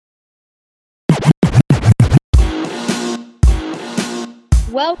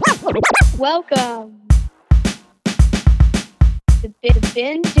Welcome to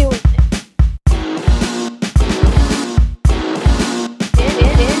Been Doing This.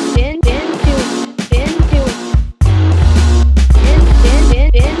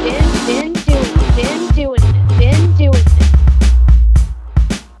 Been doing this.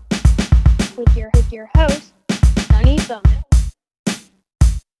 With your host, Sunny Fono.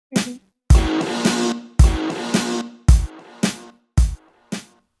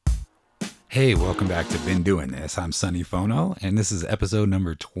 Hey, welcome back to Been Doing This. I'm Sunny Fono, and this is episode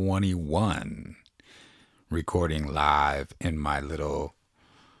number 21. Recording live in my little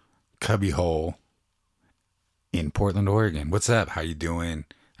cubbyhole in Portland, Oregon. What's up? How you doing?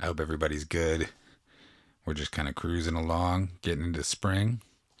 I hope everybody's good. We're just kind of cruising along, getting into spring.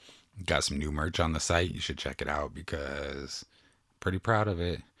 Got some new merch on the site. You should check it out because I'm pretty proud of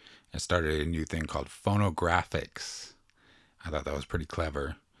it. I started a new thing called Phonographics. I thought that was pretty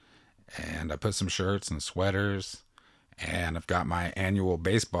clever. And I put some shirts and sweaters, and I've got my annual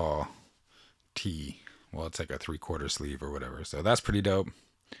baseball tee. Well, it's like a 3/4 sleeve or whatever. So that's pretty dope.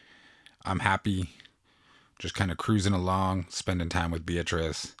 I'm happy. Just kind of cruising along, spending time with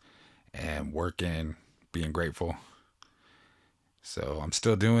Beatrice and working, being grateful. So I'm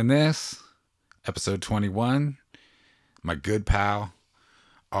still doing this. Episode 21. My good pal,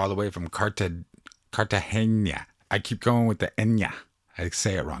 all the way from Cartagena. I keep going with the Enya. I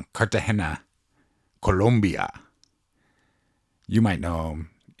say it wrong. Cartagena, Colombia. You might know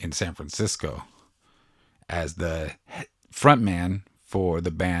him in San Francisco as the frontman for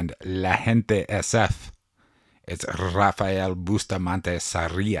the band La Gente SF. It's Rafael Bustamante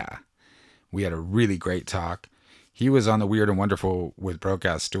Sarria. We had a really great talk. He was on the Weird and Wonderful with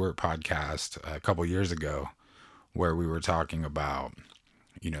Broadcast Stewart podcast a couple years ago, where we were talking about,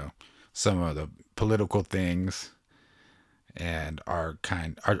 some of the political things and our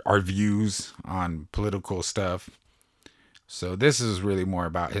views on political stuff. So this is really more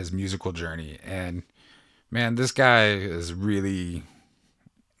about his musical journey. And man, this guy is really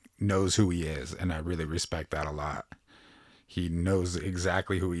knows who he is, and I really respect that a lot. He knows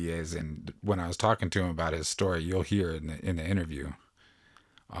exactly who he is, and when I was talking to him about his story, you'll hear in the interview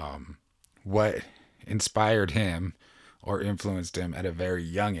what inspired him or influenced him at a very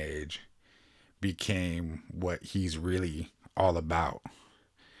young age became what he's really all about.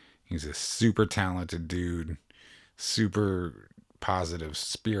 He's a super talented dude, super positive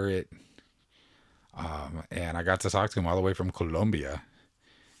spirit, and I got to talk to him all the way from Colombia.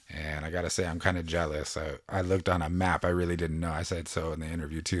 And I got to say, I'm kind of jealous. I looked on a map. I really didn't know. I said so in the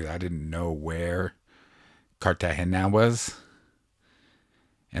interview, too. I didn't know where Cartagena was.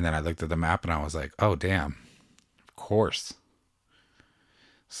 And then I looked at the map and I was like, oh, damn. Of course.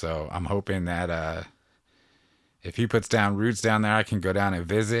 So I'm hoping that if he puts down roots down there, I can go down and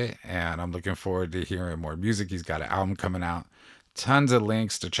visit. And I'm looking forward to hearing more music. He's got an album coming out. Tons of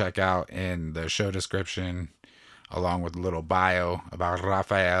links to check out in the show description, along with a little bio about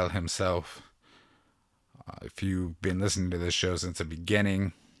Rafael himself. If you've been listening to this show since the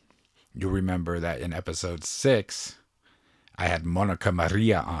beginning, you'll remember that in episode 6, I had Monica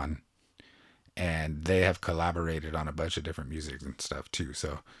Maria on, and they have collaborated on a bunch of different music and stuff too.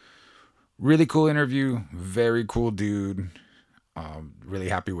 So really cool interview, very cool dude. Really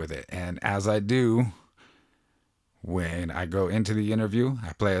happy with it. And as I do, when I go into the interview,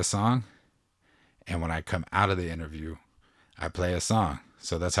 I play a song. And when I come out of the interview, I play a song.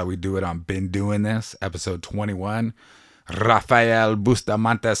 So that's how we do it on Been Doing This, episode 21. Rafael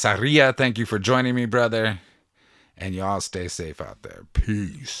Bustamante Sarria, thank you for joining me, brother. And y'all stay safe out there.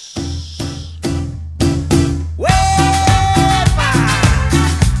 Peace.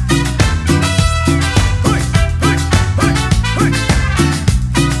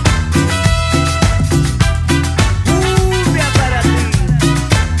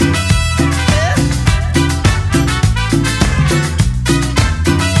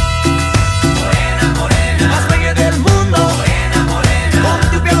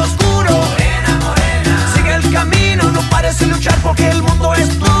 Luchar porque el mundo es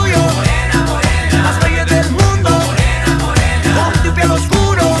tuyo. Morena, morena, más bella del mundo. Morena, morena, con tu piel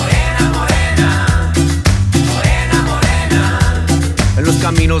oscuro. Morena, morena, morena, morena. En los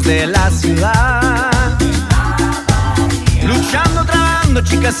caminos de la ciudad, luchando, trabajando,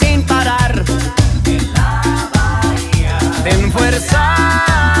 chicas sin parar. En la bahía, ten fuerza,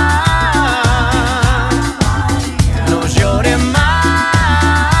 no llores más.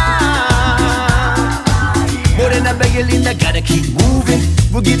 Bella linda, gotta keep moving.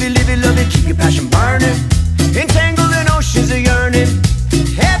 We'll give you living, love it, keep your passion burning. Entangled in oceans of yearning.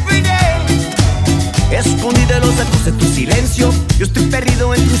 Every day, escondida en los ecos de tu silencio. Yo estoy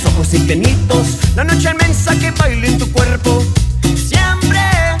perdido en y pianitos, la noche inmensa que baila en tu cuerpo. Siempre,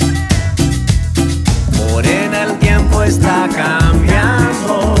 morena, el tiempo está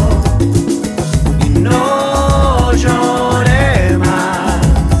cambiando y no llore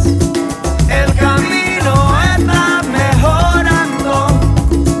más. El camino está mejorando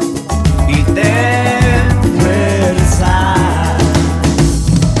y ten fuerza.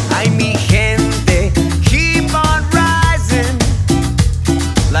 Ay, mi gente, keep on rising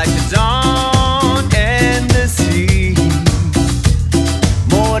like the dawn and the sea.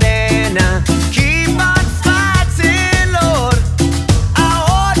 Morena, keep on fighting, Lord.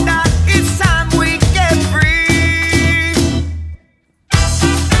 Ahora it's time we get free.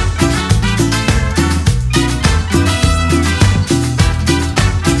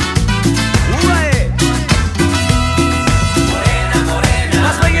 Ue. Morena, morena,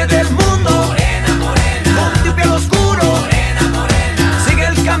 más bella del mundo. Morena, morena, con tu piel oscuro. Morena, morena, sigue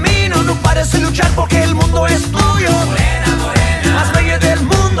el camino, no pares de luchar porque el mundo es tuyo. Morena, morena, más bella del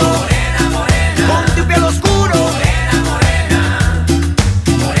mundo. Morena, morena, con tu piel oscuro. Morena, morena,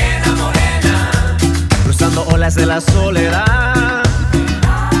 morena, morena, cruzando olas de la soledad.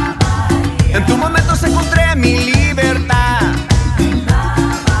 En tu momento se encontré mi libertad.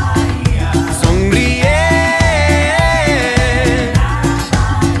 Sonríe,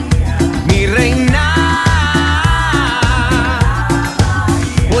 mi reina.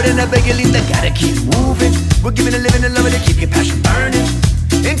 Morena, bella, linda, gotta keep moving. We're giving and living and loving to keep your passion burning.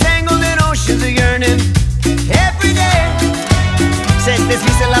 Entangled in oceans of yearning. Every day se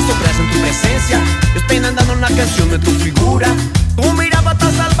deslizan las sombras en tu presencia. Yo estoy andando una canción de tu figura. Tu mirada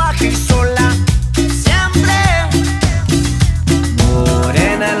tan salvaje y sola. Siempre,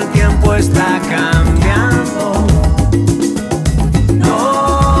 morena, el tiempo está cambiando.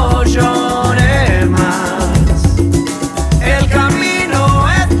 No llore más. El camino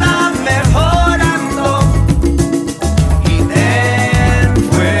está mejorando y ten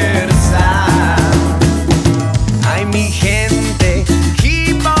fuerza. Ay, mi gente,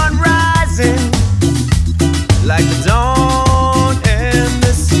 keep on rising like the dawn and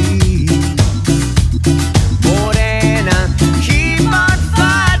the sea. Morena, keep on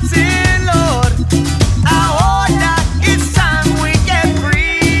fighting, Lord. Ahora it's time we get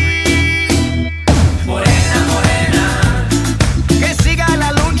free. Morena, morena, que siga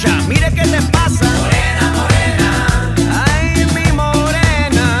la lucha, mire qué te pasa. Morena, morena, ay, mi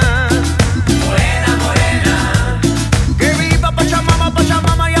morena. Morena, morena, que viva Pachamama,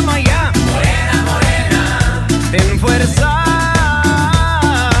 Pachamama, Yamaya. Morena, morena, ten fuerza.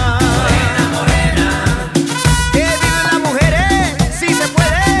 Morena, morena, que viven las mujeres, si se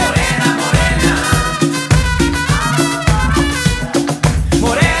puede. Morena, morena,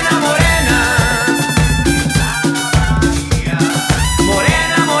 morena,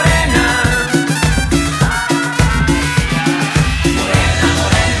 morena, morena,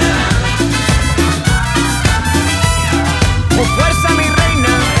 morena, con fuerza, mi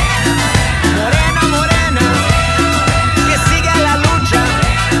reina. Morena, morena, que siga la lucha.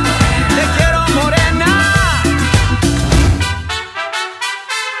 Te quiero, morena.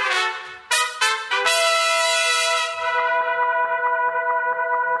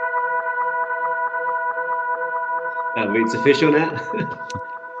 Wait, it's official now?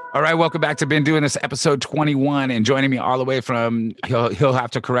 All right, welcome back to Been Doing This, episode 21, and joining me all the way from, he'll have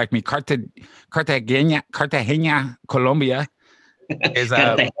to correct me, Cartagena, Colombia, is,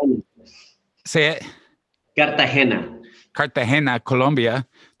 Cartagena. say it, Cartagena. Cartagena, Colombia,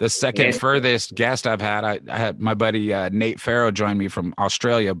 the second Yes. furthest guest I've had. I had my buddy Nate Farrow join me from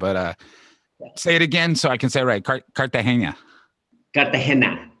Australia, but say it again so I can say it right, Cartagena,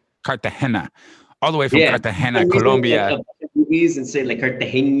 Cartagena. Cartagena, all the way from Cartagena, For some reason, Colombia. like, movies and say like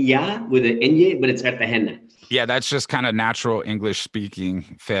Cartagena with an N, but it's Cartagena. Yeah, that's just kind of natural English speaking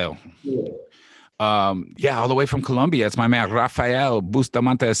fail. Yeah. All the way from Colombia. It's my man Rafael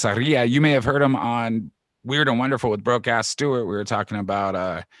Bustamante Sarria. You may have heard him on Weird and Wonderful with Broke Ass Stewart. We were talking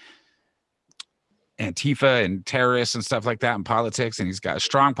about Antifa and terrorists and stuff like that in politics. And he's got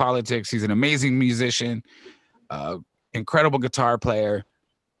strong politics. He's an amazing musician, incredible guitar player,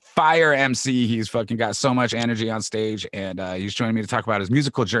 fire MC. He's fucking got so much energy on stage. And he's joining me to talk about his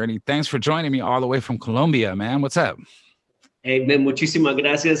musical journey. Thanks for joining me all the way from Colombia, man. What's up? Hey, man, muchísimas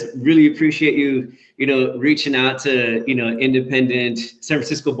gracias. Really appreciate you, reaching out to, independent San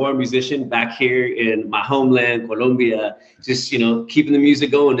Francisco born musician back here in my homeland, Colombia, just, keeping the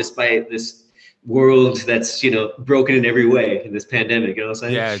music going despite this world that's, broken in every way in this pandemic, you know what I'm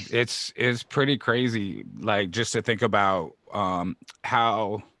saying? Yeah, it's pretty crazy. Like just to think about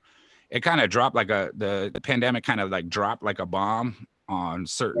how it kind of dropped like the pandemic kind of like dropped like a bomb on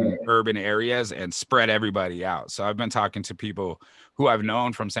certain urban areas and spread everybody out. So I've been talking to people who I've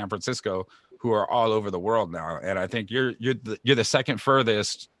known from San Francisco who are all over the world now. And I think you're the second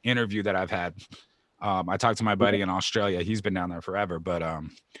furthest interview that I've had. I talked to my buddy in Australia. He's been down there forever, but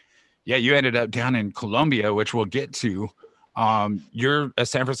yeah, you ended up down in Colombia, which we'll get to. You're a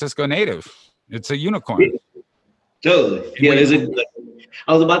San Francisco native. It's a unicorn. Totally. Yeah,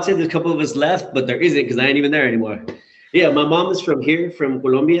 I was about to say there's a couple of us left, but there isn't because I ain't even there anymore. Yeah, my mom is from here, from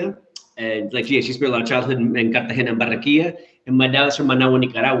Colombia. And like, yeah, she spent a lot of childhood in Cartagena and Barranquilla. And my dad was from Managua,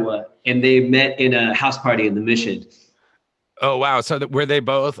 Nicaragua. And they met in a house party in the Mission. Oh, wow. So were they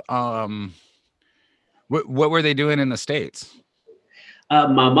both, what were they doing in the States?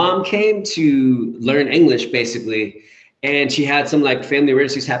 My mom came to learn English, basically. And she had some like family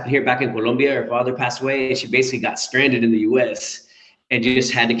emergencies happen here back in Colombia. Her father passed away, and she basically got stranded in the US and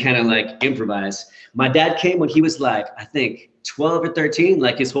just had to kind of like improvise. My dad came when he was like, I think 12 or 13,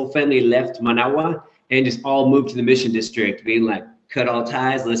 like his whole family left Managua and just all moved to the Mission District, being like, cut all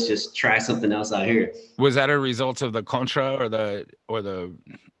ties, let's just try something else out here. Was that a result of the Contra or the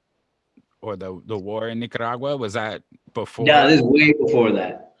war in Nicaragua? Was that before? Yeah, this is way before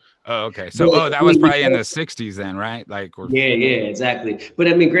that. Oh, okay. So, that was probably in the 60s then, right? Like, yeah, exactly. But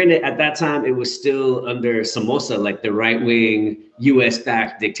I mean, granted, at that time, it was still under Somoza, like the right-wing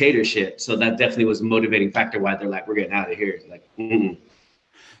US-backed dictatorship. So that definitely was a motivating factor why they're like, we're getting out of here. Like,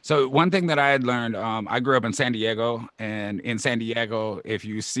 So one thing that I had learned, I grew up in San Diego, and in San Diego, if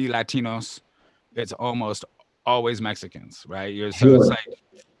you see Latinos, it's almost always Mexicans, right? So it's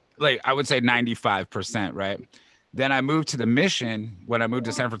like I would say 95%, right? Then I moved to the Mission when I moved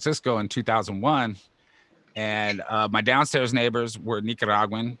to San Francisco in 2001, and my downstairs neighbors were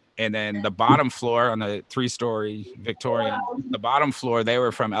Nicaraguan, and then the bottom floor on the 3-story Victorian, the bottom floor, they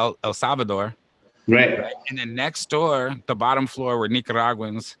were from El Salvador. Right. And then next door, the bottom floor were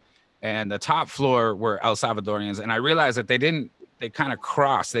Nicaraguans, and the top floor were El Salvadorians. And I realized that they kind of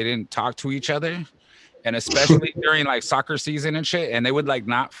crossed. They didn't talk to each other. And especially during like soccer season and shit, and they would like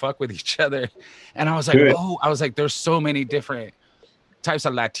not fuck with each other. And I was like, there's so many different types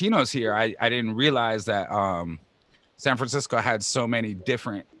of Latinos here. I didn't realize that San Francisco had so many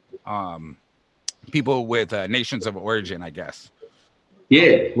different people with nations of origin, I guess.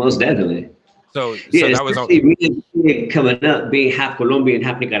 Yeah, most definitely. So that was me coming up, being half Colombian,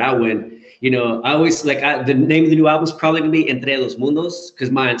 half Nicaraguan. You know, I always like the name of the new album is probably gonna be Entre Dos Mundos,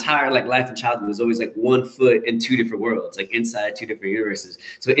 because my entire like life and childhood was always like one foot in two different worlds, like inside two different universes.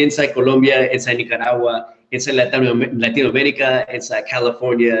 So inside Colombia, inside Nicaragua, inside Latin America, inside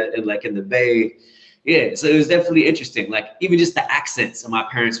California, and like in the Bay. Yeah, so it was definitely interesting. Like even just the accents of my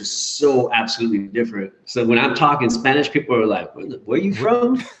parents was so absolutely different. So when I'm talking Spanish, people are like, "Where are you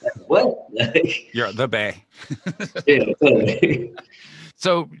from?" Like, what? Like, you're the Bay. Yeah. Totally.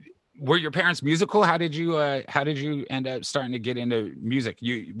 So were your parents musical? How did you end up starting to get into music?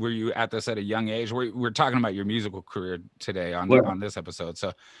 Were you at this at a young age? We're talking about your musical career today on this episode.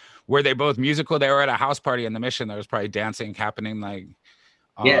 So were they both musical? They were at a house party in the Mission. There was probably dancing happening, like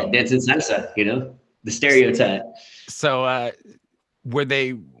dancing salsa, you know, the stereotype. So were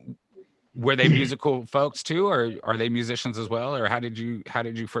they musical folks too, or are they musicians as well? Or how did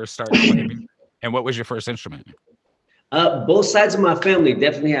you first start playing? And what was your first instrument? Both sides of my family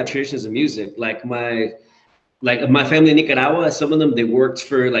definitely have traditions of music. Like my family in Nicaragua, some of them, they worked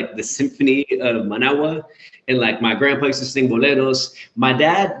for like the Symphony of Managua, and like my grandpa used to sing boleros. My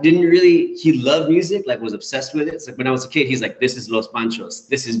dad he loved music, like was obsessed with it. So when I was a kid, he's like, this is Los Panchos,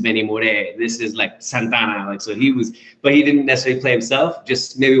 this is Benny Moré, this is like Santana. Like, so but he didn't necessarily play himself.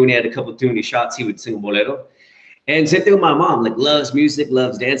 Just maybe when he had a couple too many shots, he would sing a bolero. And same thing with my mom, like loves music,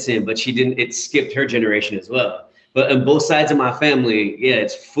 loves dancing, but it skipped her generation as well. But on both sides of my family, yeah,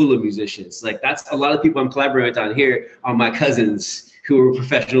 it's full of musicians. Like that's a lot of people I'm collaborating with on here are my cousins who are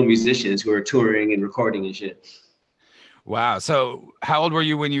professional musicians who are touring and recording and shit. Wow. So how old were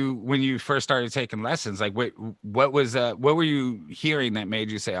you when you first started taking lessons? Like what were you hearing that made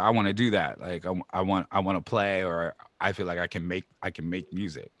you say, I want to do that? Like I want to play, or I feel like I can make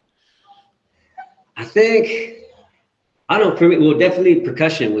music. I think, I don't know, for me, well, definitely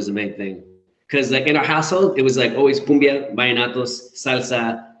percussion was the main thing. Because like in our household, it was like always cumbia, vallenatos,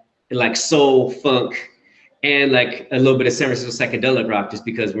 salsa, and like soul, funk, and like a little bit of San Francisco psychedelic rock, just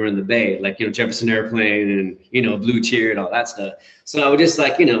because we're in the Bay, like, you know, Jefferson Airplane and, you know, Blue Cheer and all that stuff. So I would just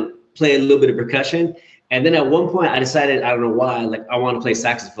like, you know, play a little bit of percussion. And then at one point I decided, I don't know why, like I want to play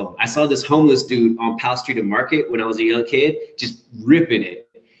saxophone. I saw this homeless dude on Powell Street and Market when I was a young kid, just ripping it.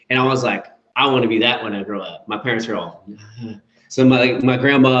 And I was like, I want to be that when I grow up. My parents are all, so my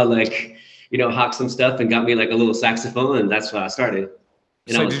grandma, like, you know, hawked some stuff and got me like a little saxophone, and that's why I started.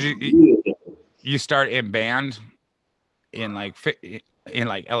 And So I was did really, you start in band in like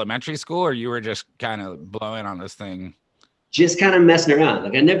elementary school, or you were just kind of blowing on this thing? just kind of messing around.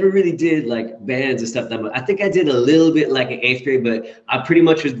 Like I never really did like bands and stuff that much. I think I did a little bit like in 8th grade, but I pretty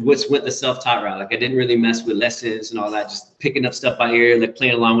much went the self-taught route. Like I didn't really mess with lessons and all that, just picking up stuff by ear, like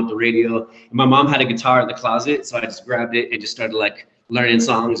playing along with the radio. And my mom had a guitar in the closet, so I just grabbed it and just started like learning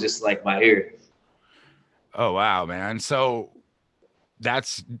songs just like by ear. Oh wow, man. So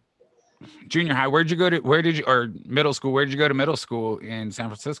that's junior high. Or middle school, where'd you go to middle school in San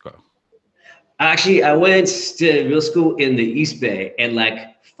Francisco? Actually, I went to middle school in the East Bay and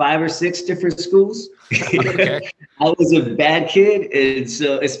like 5 or 6 different schools. Okay. I was a bad kid. And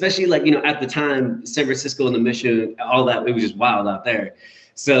so, especially like, you know, at the time, San Francisco and the Mission, all that, it was just wild out there.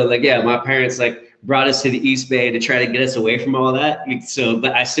 So like, yeah, my parents like brought us to the East Bay to try to get us away from all that. So,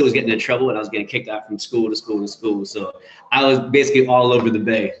 but I still was getting in trouble and I was getting kicked out from school to school to school. So I was basically all over the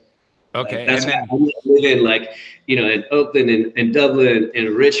Bay. Okay. Like, that's and why then I live in like, you know, in Oakland and Dublin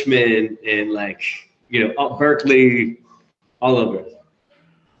and Richmond and like, you know, Berkeley, all over.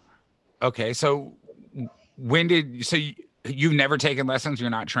 okay. So you've never taken lessons, you're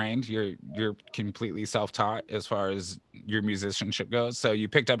not trained, you're completely self-taught as far as your musicianship goes. So you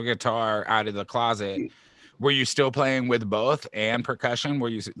picked up a guitar out of the closet. Were you still playing with both and percussion? Were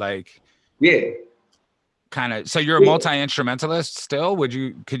you like Yeah. kind of, so you're a multi-instrumentalist still?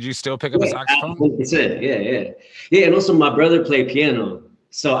 Could you still pick up a saxophone? 100%. Yeah. And also my brother played piano.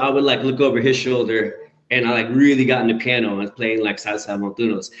 So I would like look over his shoulder and I like really got into piano and was playing like salsa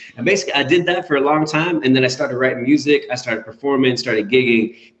montunos. And basically I did that for a long time. And then I started writing music. I started performing, started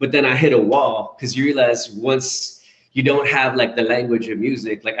gigging, but then I hit a wall because you realize once you don't have like the language of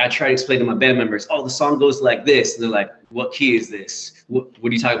music, like I try to explain to my band members, oh, the song goes like this. And they're like, what key is this? What are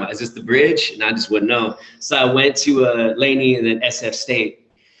you talking about? Is this the bridge? And I just wouldn't know. So I went to Laney and then SF State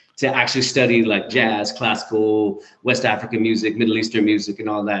to actually study like jazz, classical, West African music, Middle Eastern music and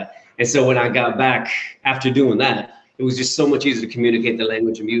all that. And so when I got back after doing that, it was just so much easier to communicate the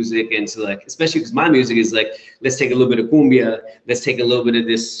language of music and to like, especially because my music is like, let's take a little bit of cumbia, let's take a little bit of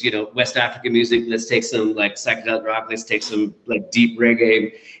this, you know, West African music, let's take some like psychedelic rock, let's take some like deep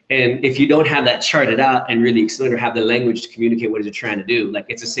reggae. And if you don't have that charted out and really explain or have the language to communicate what you're trying to do, like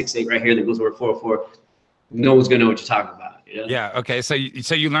it's a 6/8 right here that goes over 4/4, no one's gonna know what you're talking about. You know? Yeah. Okay. So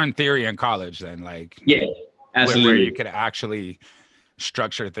you learned theory in college then, like Yeah, absolutely. where you could actually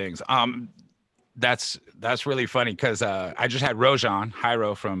structure things. That's really funny because I just had Rojan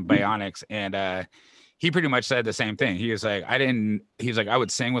Hyro from Bionics, and he pretty much said the same thing. He was like, I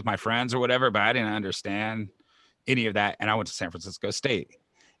would sing with my friends or whatever, but I didn't understand any of that. And I went to San Francisco State,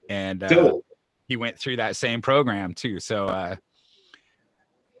 and he went through that same program too. So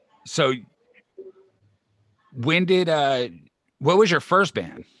when did what was your first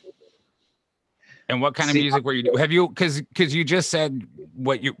band? And what kind of music were you doing? Have you, because you just said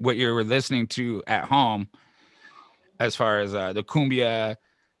what you were listening to at home, as far as the cumbia,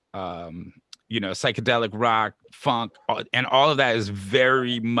 you know, psychedelic rock, funk, and all of that is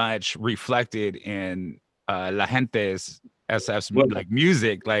very much reflected in La Gente's SF's like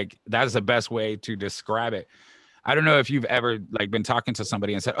music. Like that's the best way to describe it. I don't know if you've ever like been talking to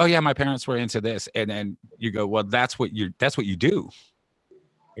somebody and said, "Oh yeah, my parents were into this," and then you go, "Well, that's what you do."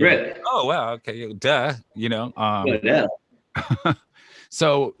 Right. Oh well, okay, duh. You know. Yeah.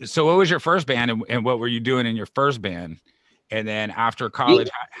 So what was your first band, and what were you doing in your first band? And then after college,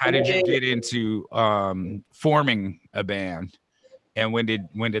 how did you get into forming a band? And when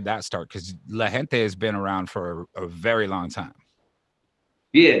did that start? Because La Gente has been around for a very long time.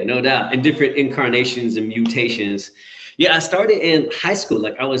 Yeah, no doubt. And different incarnations and mutations. Yeah, I started in high school.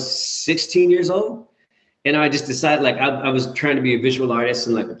 Like I was 16 years old. And I just decided like I was trying to be a visual artist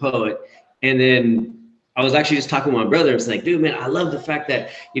and like a poet. And then I was actually just talking with my brother. It's like, dude, man, I love the fact that,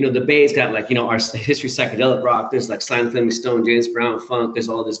 you know, the Bay's got like, you know, our history psychedelic rock. There's like Sly and Family Stone, James Brown, funk. There's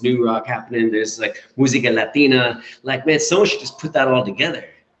all this new rock happening. There's like música latina. Like, man, someone should just put that all together.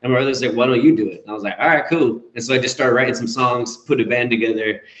 And my brother's like, why don't you do it? And I was like, all right, cool. And so I just started writing some songs, put a band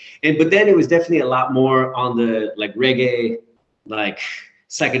together. But then it was definitely a lot more on the like reggae, like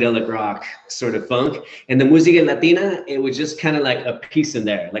psychedelic rock sort of funk. And the música latina, it was just kind of like a piece in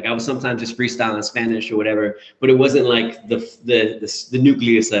there. Like I was sometimes just freestyling Spanish or whatever, but it wasn't like the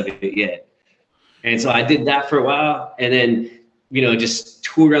nucleus of it yet. And so I did that for a while, and then, you know, just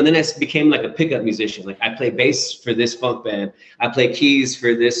toured around. Then I became like a pickup musician. Like I play bass for this funk band. I play keys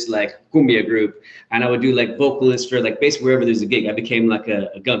for this like cumbia group. And I would do like vocalists for like basically wherever there's a gig. I became like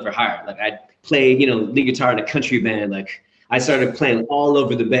a gun for hire. Like I played, you know, lead guitar in a country band. Like I started playing all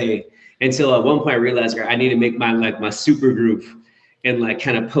over the Bay until at one point I realized I need to make my super group. and like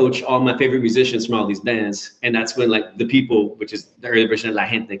kind of poach all my favorite musicians from all these bands. And that's when like The People, which is the early version of La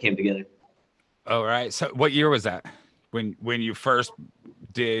Gente, came together. All right. So what year was that when you first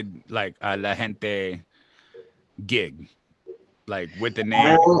did like a La Gente gig, like with the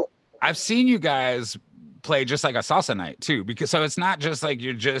name? I've seen you guys play just like a salsa night too, because so it's not just like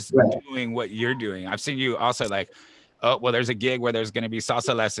you're just doing what you're doing. I've seen you also like, oh, well, there's a gig where there's going to be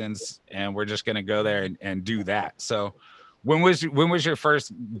salsa lessons and we're just going to go there and do that. So when was your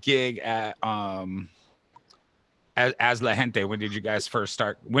first gig at as La Gente? When did you guys first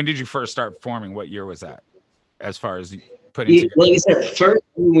start? When did you first start performing? What year was that? As far as putting together? Well, you said first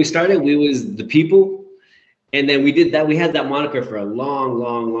when we started, we was The People, and then we did that. We had that moniker for a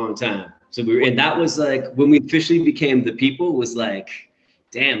long time. So and that was like when we officially became The People was like,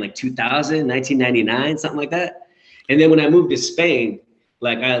 damn, like 2000, 1999, something like that. And then when I moved to Spain,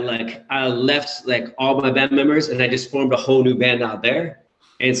 I left like all my band members and I just formed a whole new band out there.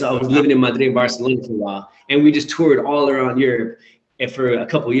 And so I was living in Madrid and Barcelona for a while, and we just toured all around Europe for a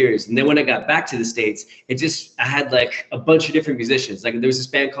couple years. And then when I got back to the States, I had like a bunch of different musicians. Like there was this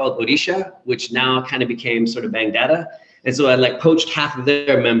band called Orisha, which now kind of became sort of Bang Data. And so I like poached half of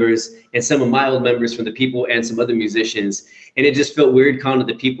their members and some of my old members from The People and some other musicians. And it just felt weird calling it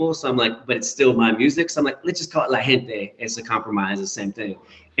The People. So I'm like, but it's still my music. So I'm like, let's just call it La Gente. It's a compromise, the same thing.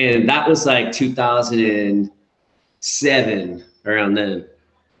 And that was like 2007, around then.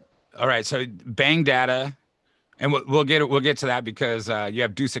 All right. So Bang Data, and we'll get to that because you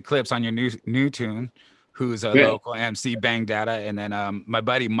have Deuce Eclipse on your new tune, who's a local MC, Bang Data, and then my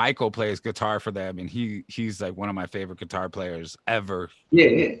buddy Michael plays guitar for them, and he's like one of my favorite guitar players ever.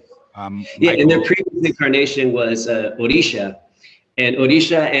 Yeah. And their previous incarnation was Orisha, and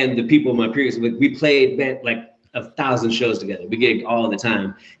The People. My previous, we played like 1,000 shows together. We gigged all the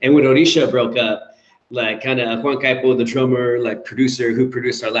time, and when Orisha broke up, like kind of Juan Caipo, the drummer, like producer who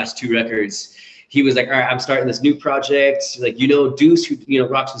produced our last 2 records, he was like, all right, I'm starting this new project. Like, Deuce, who,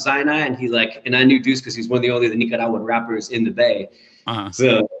 rocks with Sinai. And and I knew Deuce because he's one of the only Nicaraguan rappers in the Bay.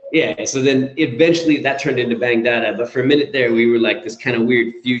 So then eventually that turned into Bang Data. But for a minute there, we were like this kind of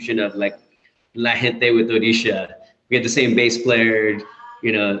weird fusion of like La Gente with Orisha. We had the same bass player,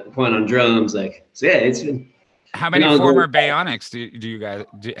 Juan on drums. Like, so yeah, it's been. How many former Bayonics do you guys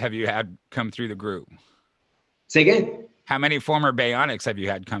have you had come through the group? Say again? How many former Bayonics have you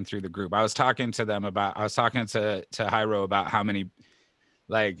had come through the group? I was talking to Jairo about how many,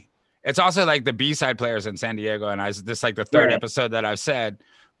 like, it's also like the B-side players in San Diego. And this like the third episode that I've said,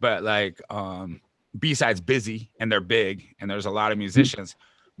 but like B-side's busy and they're big and there's a lot of musicians.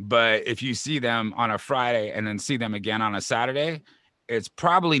 But if you see them on a Friday and then see them again on a Saturday, it's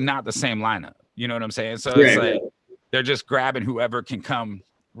probably not the same lineup. You know what I'm saying? So it's like they're just grabbing whoever can come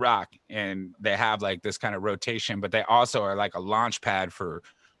rock, and they have like this kind of rotation, but they also are like a launch pad for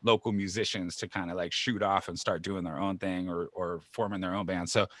local musicians to kind of like shoot off and start doing their own thing or forming their own band.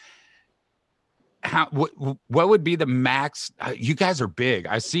 So what would be the max? You guys are big.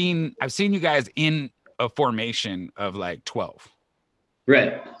 I've seen you guys in a formation of like 12,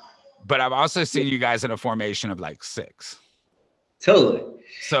 right? But I've also seen you guys in a formation of like 6. Totally.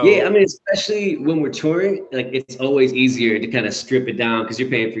 So yeah, I mean, especially when we're touring, like it's always easier to kind of strip it down because you're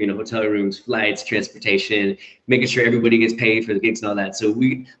paying for hotel rooms, flights, transportation, making sure everybody gets paid for the gigs and all that. So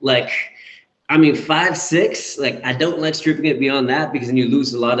we 5, 6, like I don't like stripping it beyond that because then you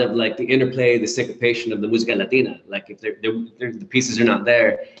lose a lot of like the interplay, the syncopation of the música latina. Like if the pieces are not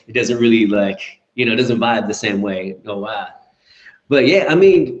there, it doesn't really like it doesn't vibe the same way. No why. But yeah, I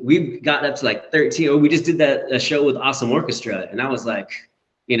mean, we've gotten up to like 13, or we just did a show with Awesome Orchestra, and I was like,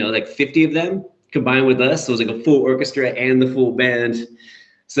 like 50 of them combined with us. So it was like a full orchestra and the full band.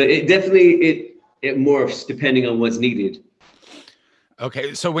 So it definitely, it morphs depending on what's needed.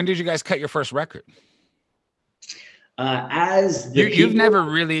 Okay, so when did you guys cut your first record? You've never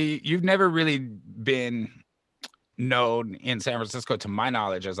really been known in San Francisco, to my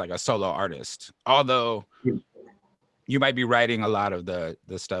knowledge, as like a solo artist, although you might be writing a lot of the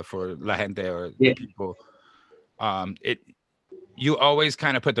stuff for La Gente or The People. You always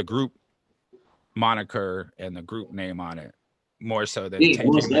kind of put the group moniker and the group name on it more so than taking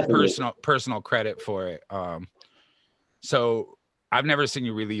the personal credit for it. So I've never seen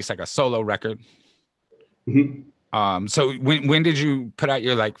you release like a solo record. Mm-hmm. So when did you put out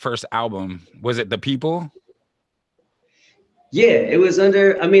your like first album? Was it The People? Yeah, it was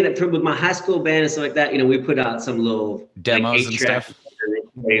with my high school band and stuff like that, we put out some little demos and stuff,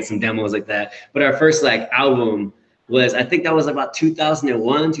 some demos like that. But our first like album was, I think that was about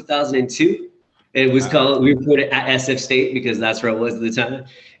 2001, 2002. It was called, we put it at SF State because that's where it was at the time.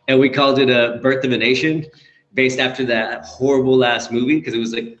 And we called it Birth of a Nation. based after that horrible last movie, because it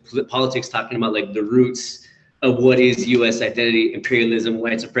was like politics talking about like the roots of what is U.S. identity, imperialism,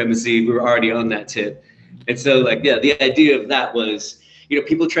 white supremacy. We were already on that tip. And so like, yeah, the idea of that was, you know,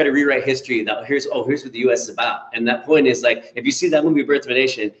 people try to rewrite history that here's what the U.S. is about. And that point is like, if you see that movie, Birth of a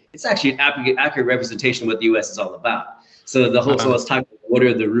Nation, it's actually an accurate representation of what the U.S. is all about. So the whole song was talking about what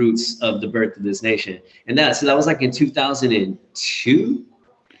are the roots of the birth of this nation. And so that was like in 2002.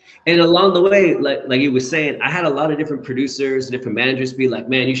 And along the way, like you was saying, I had a lot of different producers, different managers be like,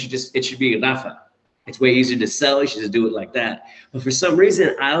 man, it should be a Rafa. It's way easier to sell. You should just do it like that. But for some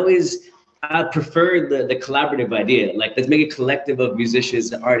reason, I prefer the collaborative idea. Like, let's make a collective of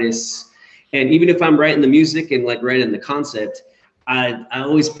musicians, artists. And even if I'm writing the music and like writing the concept, I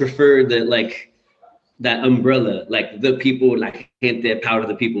always prefer that umbrella, like the people, like gente, power to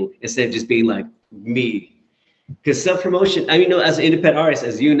the people, instead of just being like me. Because self-promotion, I mean, as an independent artist,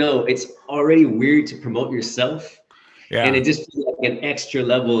 as you know, it's already weird to promote yourself. Yeah. And it just feels like an extra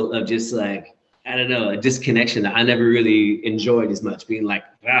level of just like, I don't know, a disconnection that I never really enjoyed as much, being like,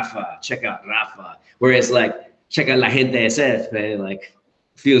 Rafa, check out Rafa. Whereas like, check out La Gente SF, man, like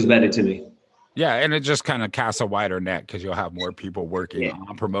feels better to me. Yeah, and it just kind of casts a wider net because you'll have more people working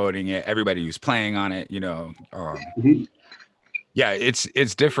on promoting it, everybody who's playing on it, you know. Yeah,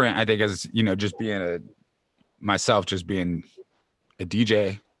 it's different, I think, as, you know, just being a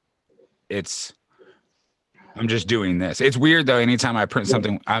DJ. I'm just doing this. It's weird though. Anytime I print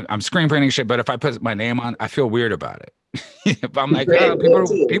something, I'm screen printing shit, but if I put my name on, I feel weird about it. If I'm like, oh,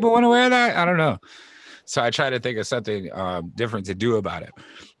 people want to wear that, I don't know. So I try to think of something different to do about it.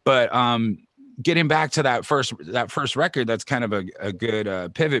 But getting back to that first record, that's kind of a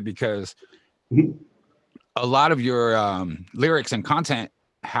good pivot, because a lot of your lyrics and content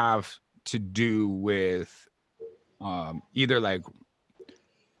have to do with either like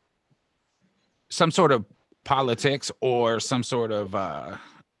some sort of politics or some sort of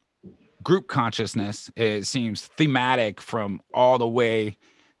group consciousness. It seems thematic from all the way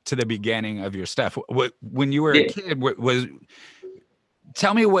to the beginning of your stuff. When you were a kid,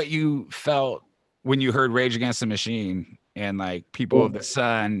 tell me what you felt when you heard Rage Against the Machine and like People of the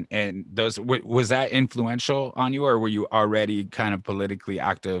Sun, and those, was that influential on you, or were you already kind of politically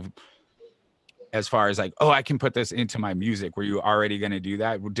active as far as like, oh, I can put this into my music? Were you already going to do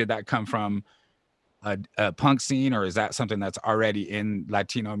that? Did that come from a punk scene, or is that something that's already in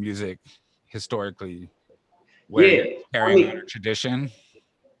Latino music historically, where you're carrying on a tradition?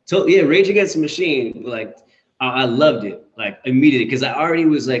 So yeah, Rage Against the Machine, like I loved it like immediately, because I already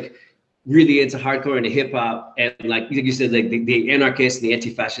was like really into hardcore and hip hop, and like you said, like the anarchists and the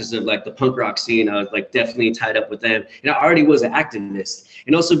anti-fascists of like the punk rock scene, I was like definitely tied up with them, and I already was an activist.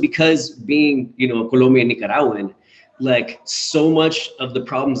 And also because being, you know, Colombian Nicaraguan, like so much of the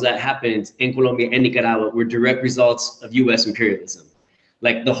problems that happened in Colombia and Nicaragua were direct results of U.S. imperialism.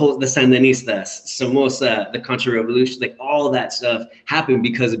 Like the Sandinistas, Somoza, the Contra-Revolution, like all that stuff happened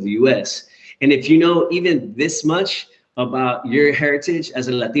because of the U.S. And if you know even this much about your heritage as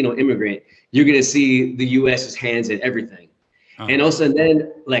a Latino immigrant, you're gonna see the U.S.'s hands in everything. And also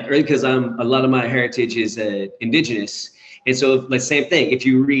then, like early, because a lot of my heritage is indigenous. And so like same thing, if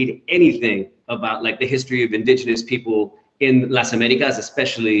you read anything about like the history of indigenous people in Las Americas,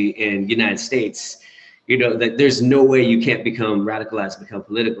 especially in the United States, you know, that there's no way you can't become radicalized, become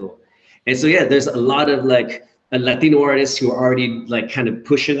political. And so, yeah, there's a lot of like Latino artists who are already like kind of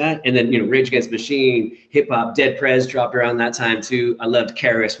pushing that. And then, you know, Rage Against the Machine, hip hop, Dead Prez dropped around that time too. I loved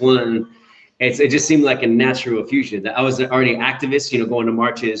KRS-One. It just seemed like a natural fusion. That I was already an activist, you know, going to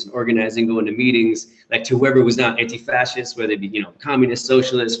marches and organizing, going to meetings, like to whoever was not anti-fascist, whether it be, you know, communist,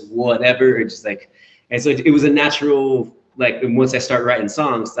 socialist, whatever. It's just like, and so it was a natural, like, and once I start writing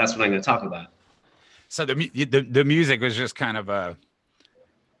songs, that's what I'm going to talk about. So the music was just kind of a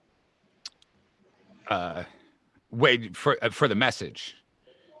way for the message.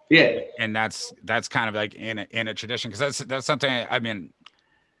 Yeah. And that's kind of like in a tradition, because that's something, I mean,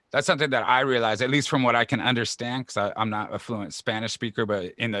 that's something that I realize, at least from what I can understand, because I'm not a fluent Spanish speaker,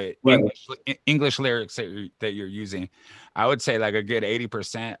 but in the English lyrics that you're using, I would say like a good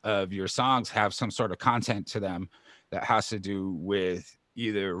 80% of your songs have some sort of content to them that has to do with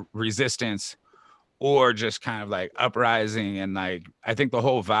either resistance or just kind of like uprising. And like, I think the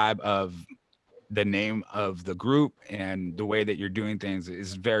whole vibe of the name of the group and the way that you're doing things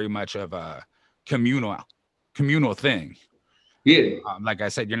is very much of a communal thing. Yeah. Like I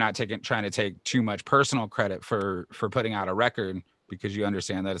said, you're not trying to take too much personal credit for putting out a record, because you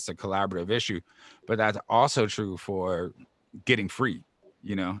understand that it's a collaborative issue, but that's also true for getting free,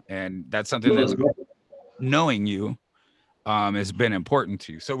 you know, and that's something that's knowing you. has been important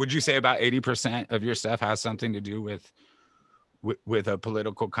to you. So would you say about 80% of your stuff has something to do with a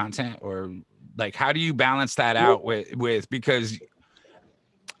political content, or like how do you balance that out with because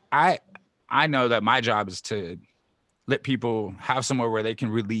I know that my job is to let people have somewhere where they can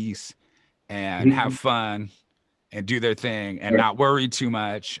release and have fun and do their thing and not worry too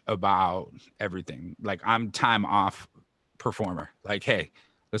much about everything. Like I'm time off performer. Like, hey,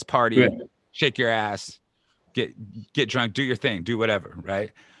 let's party, shake your ass, get drunk, do your thing, do whatever,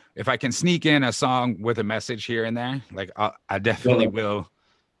 right? If I can sneak in a song with a message here and there, like I definitely will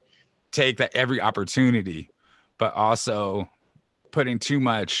take that every opportunity, but also putting too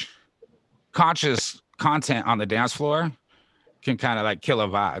much conscious content on the dance floor can kind of like kill a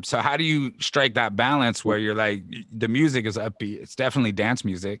vibe. So how do you strike that balance where you're like, the music is upbeat, it's definitely dance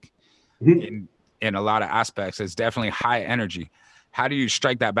music in a lot of aspects, it's definitely high energy. How do you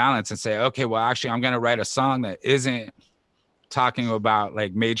strike that balance and say, okay, well, actually, I'm going to write a song that isn't talking about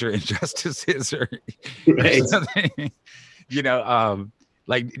like major injustices or something, you know,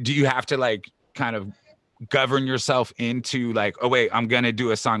 like, do you have to like kind of govern yourself into like, oh, wait, I'm going to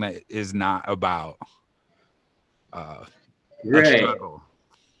do a song that is not about a struggle?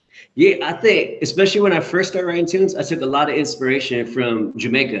 Yeah, I think, especially when I first started writing tunes, I took a lot of inspiration from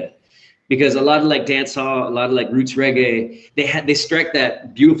Jamaica. Because a lot of like dance hall, a lot of like roots reggae, they strike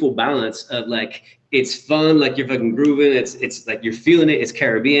that beautiful balance of like it's fun, like you're fucking grooving, it's like you're feeling it, it's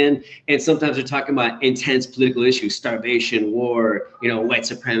Caribbean, and sometimes they're talking about intense political issues, starvation, war, you know, white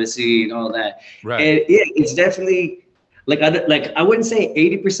supremacy, and all that. Right. And yeah, it's definitely like I wouldn't say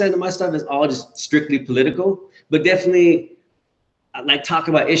 80% of my stuff is all just strictly political, but definitely like talk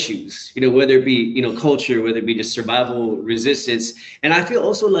about issues, you know, whether it be, you know, culture, whether it be just survival, resistance. And I feel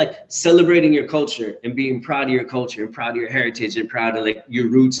also like celebrating your culture and being proud of your culture and proud of your heritage and proud of like your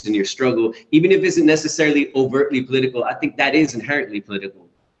roots and your struggle, even if it isn't necessarily overtly political. I think that is inherently political,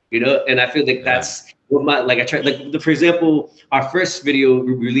 you know, and I feel like that's what I tried, like, for example, our first video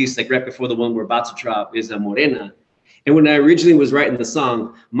we released like right before the one we're about to drop is Morena. And when I originally was writing the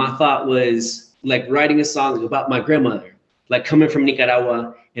song, my thought was like writing a song about my grandmother, like coming from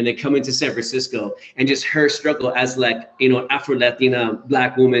Nicaragua and then coming to San Francisco, and just her struggle as like, you know, Afro-Latina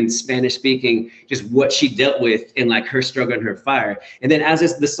Black woman, Spanish speaking, just what she dealt with and like her struggle and her fire. And then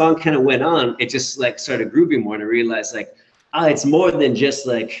as the song kind of went on, it just like started grooving more, and I realized like, it's more than just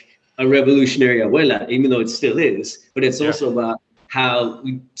like a revolutionary abuela, even though it still is, but it's also about how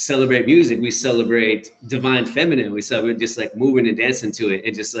we celebrate music. We celebrate divine feminine. We celebrate just like moving and dancing to it,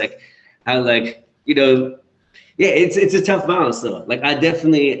 and just like how like, you know, yeah, it's a tough balance though. Like I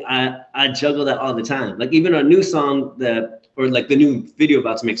definitely, I juggle that all the time. Like even our new song or like the new video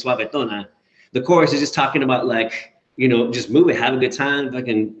about to make, Suavetona, the chorus is just talking about like, you know, just move it, have a good time,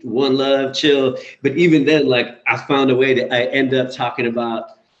 fucking one love, chill. But even then, like I found a way that I end up talking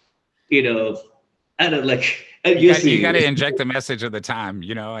about, you know, I don't like, you got to inject the message of the time,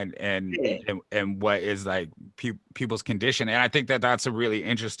 you know, and what is like people's condition. And I think that that's a really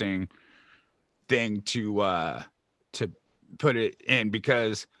interesting thing to put it in,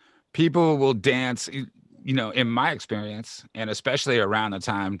 because people will dance, you know, in my experience, and especially around the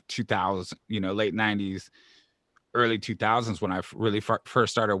time 2000, you know, late 90s, early 2000s, when I really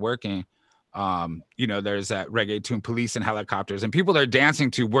first started working, you know, there's that reggae tune, Police and Helicopters, and people are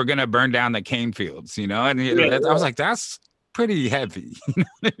dancing to "We're Gonna Burn Down the Cane Fields," you know, and I was like, that's pretty heavy. You know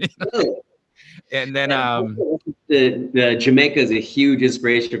what I mean? And then the Jamaica is a huge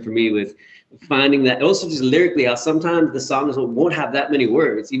inspiration for me with finding that. Also just lyrically, how sometimes the songs won't have that many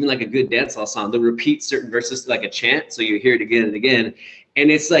words, even like a good dancehall song, they'll repeat certain verses like a chant, so you hear it again and again,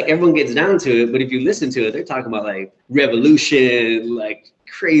 and it's like everyone gets down to it, but if you listen to it, they're talking about like revolution, like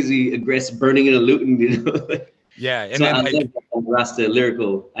crazy aggressive burning and looting, you know. Yeah. And so then I like, like that Rasta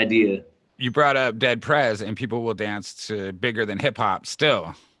lyrical idea. You brought up Dead Prez, and people will dance to Bigger Than Hip Hop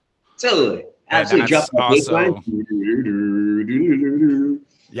still. Totally. Absolutely. Also,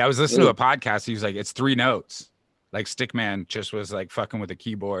 yeah, I was listening to a podcast. He was like, it's 3 notes. Like Stickman just was like fucking with a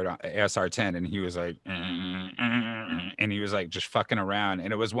keyboard on ASR10, and he was like, and he was like just fucking around.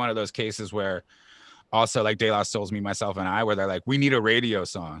 And it was one of those cases where also like De La Soul's Me, Myself, and I, where they're like, we need a radio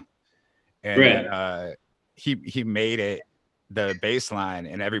song. And then, he made it the bass line,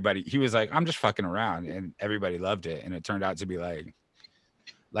 and everybody, he was like, I'm just fucking around, and everybody loved it. And it turned out to be like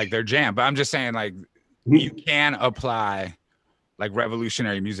their jam. But I'm just saying, like, you can apply like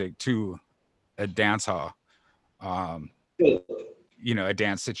revolutionary music to a dance hall, you know, a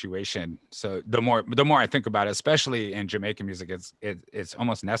dance situation. So the more I think about it, especially in Jamaican music, it's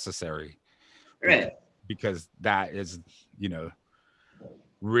almost necessary, right? Because that is, you know,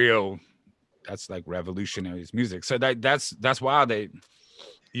 real that's like revolutionaries music. So that's why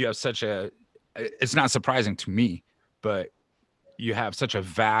you have such a, it's not surprising to me, but you have such a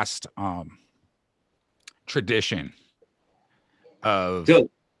vast tradition of So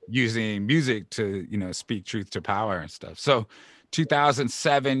using music to, you know, speak truth to power and stuff. So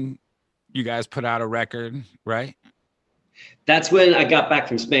 2007, you guys put out a record, right? that's when I got back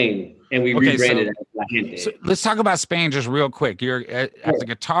from Spain and we Okay, rebranded it as La Gente. So let's talk about Spain just real quick. You're as a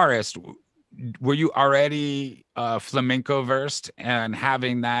guitarist, were you already flamenco versed and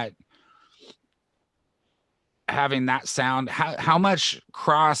having that sound? How much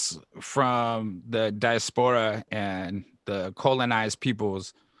cross from the diaspora and the colonized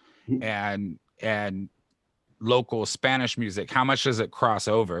peoples and local Spanish music, how much does it cross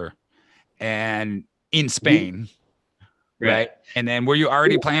over? And in Spain, right? And then were you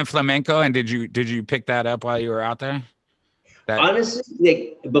already playing flamenco, and did you pick that up while you were out there?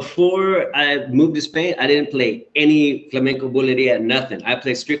 Honestly, like before I moved to Spain, I didn't play any flamenco, bulería, nothing. I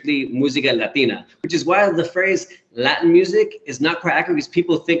play strictly música latina, which is why the phrase Latin music is not quite accurate, because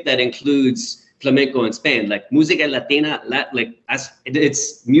people think that includes flamenco in Spain. Like música latina,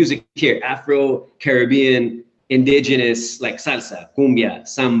 it's music here, Afro, Caribbean, indigenous, like salsa, cumbia,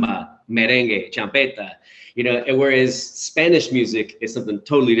 samba, merengue, champeta. You know, and whereas Spanish music is something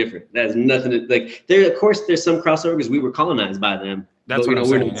totally different. That has nothing to, like, of course, there's some crossover because we were colonized by them. That's but, what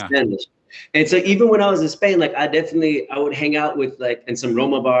I'm we're saying, not Spanish. And so even when I was in Spain, like I would hang out with like in some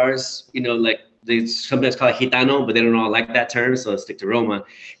Roma bars, you know, like they sometimes call it Gitano, but they don't all like that term, so I stick to Roma.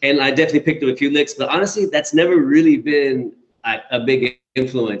 And I definitely picked up a few licks, but honestly, that's never really been a big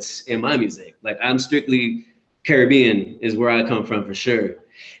influence in my music. Like I'm strictly Caribbean is where I come from for sure.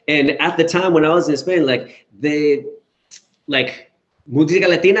 And at the time when I was in Spain, like música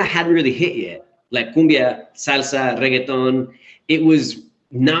latina hadn't really hit yet. Like cumbia, salsa, reggaeton, it was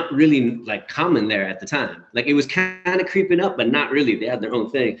not really like common there at the time. Like it was kind of creeping up, but not really. They had their own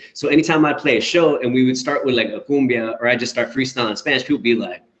thing. So anytime I'd play a show and we would start with like a cumbia, or I just start freestyling in Spanish, people would be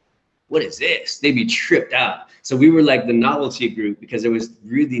like, what is this? They'd be tripped out. So we were like the novelty group because there was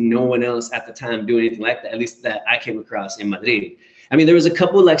really no one else at the time doing anything like that, at least that I came across in Madrid. I mean, there was a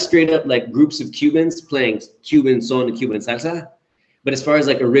couple like straight up like groups of Cubans playing Cuban son and Cuban salsa. But as far as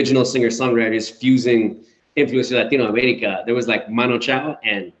like original singer-songwriters fusing influences of Latino America, there was like Mano Chao,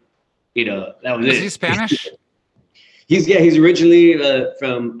 and you know, that was it. Is he Spanish? He's originally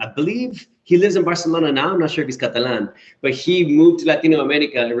from, I believe he lives in Barcelona now. I'm not sure if he's Catalan, but he moved to Latino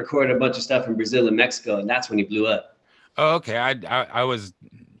America and recorded a bunch of stuff in Brazil and Mexico, and that's when he blew up. Oh, okay. I was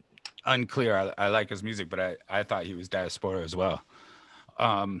unclear. I like his music, but I thought he was diaspora as well.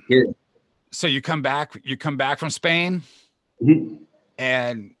 Yeah. So you come back from Spain,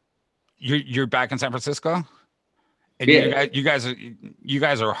 and you're back in San Francisco, and you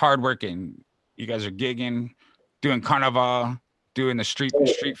guys are hardworking. You guys are gigging, doing carnival, doing the street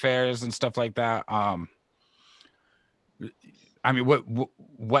fairs and stuff like that. I mean,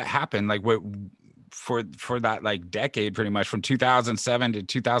 what happened? Like what for that like decade, pretty much from 2007 to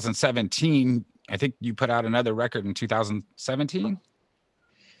 2017. I think you put out another record in 2017.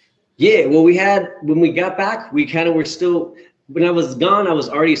 Yeah, well, when we got back, we kind of were still, when I was gone, I was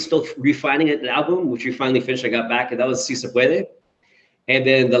already still refining an album, which we finally finished. I got back, and that was Si Se Puede. And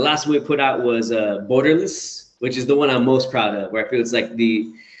then the last one we put out was Borderless, which is the one I'm most proud of, where I feel it's like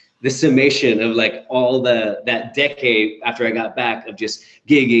the summation of like all that decade after I got back of just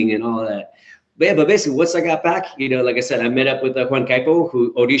gigging and all that. But yeah, but basically once I got back, you know, like I said, I met up with Juan Caipo,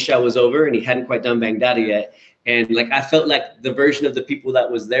 who Odisha was over and he hadn't quite done Bangdada yet. And like, I felt like the version of the people that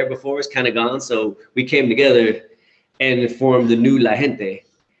was there before is kind of gone. So we came together and formed the new La Gente.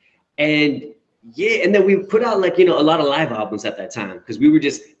 And yeah, and then we put out like, you know, a lot of live albums at that time because we were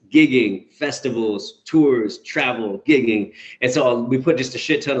just gigging, festivals, tours, travel, gigging. And so we put just a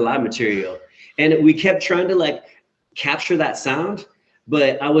shit ton of live material. And we kept trying to like capture that sound,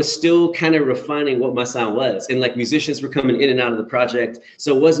 but I was still kind of refining what my sound was. And like musicians were coming in and out of the project.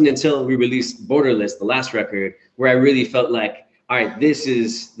 So it wasn't until we released Borderless, the last record, where I really felt like, all right, this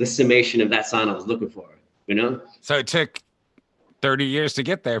is the summation of that sound I was looking for, you know? So it took 30 years to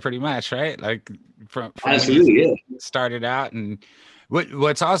get there pretty much, right? Like from Absolutely, yeah. Started out. And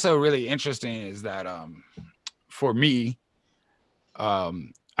what's also really interesting is that for me,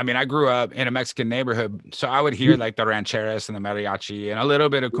 I mean, I grew up in a Mexican neighborhood, so I would hear like the rancheras and the mariachi and a little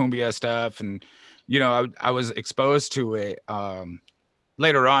bit of cumbia stuff. And, you know, I was exposed to it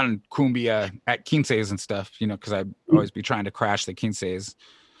later on, cumbia at quinces and stuff, you know, because I'd always be trying to crash the quinces.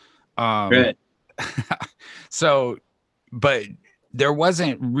 Right. So, but there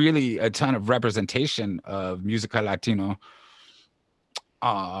wasn't really a ton of representation of música latino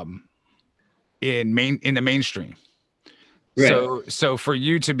in the mainstream. Right. So for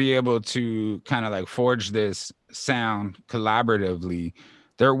you to be able to kind of like forge this sound collaboratively,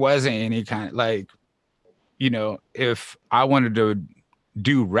 there wasn't any kind of like, if I wanted to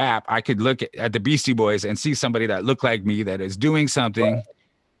do rap, I could look at the Beastie Boys and see somebody that looked like me that is doing something,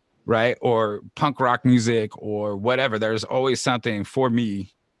 right? Or punk rock music or whatever. There's always something for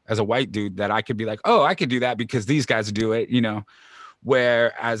me as a white dude that I could be like, oh, I could do that because these guys do it,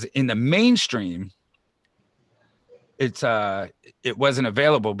 Whereas in the mainstream, it wasn't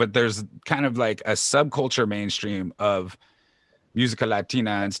available, but there's kind of like a subculture mainstream of musica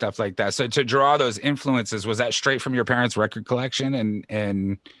latina and stuff like that. So to draw those influences, was that straight from your parents' record collection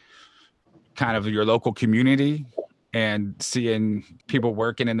and kind of your local community and seeing people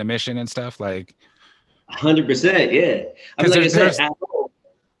working in the Mission and stuff? Like 100%, yeah. I mean, like I said,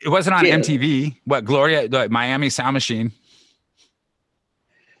 it wasn't on MTV. What, Gloria, like Miami Sound Machine?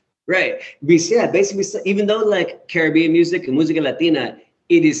 Right. Yeah, basically, even though like Caribbean music and musica latina,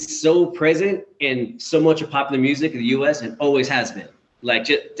 it is so present in so much of popular music in the US and always has been. Like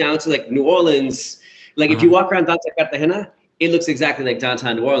just down to like New Orleans. Like if you walk around downtown Cartagena, it looks exactly like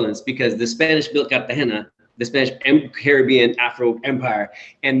downtown New Orleans because the Spanish built Cartagena, the Spanish Caribbean Afro Empire,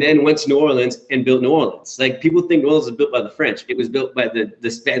 and then went to New Orleans and built New Orleans. Like people think New Orleans was built by the French. It was built by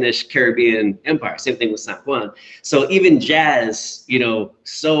the Spanish Caribbean Empire. Same thing with San Juan. So even jazz,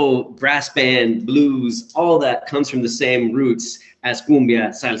 soul, brass band, blues, all that comes from the same roots as cumbia,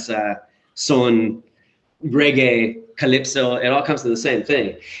 salsa, son, reggae, calypso. It all comes to the same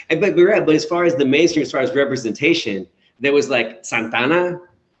thing. But we're right. But as far as the mainstream, as far as representation, there was like Santana,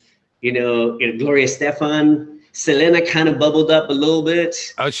 Gloria Estefan, Selena kind of bubbled up a little bit.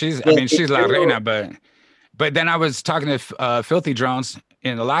 Oh, she's La Reina, but then I was talking to Filthy Drones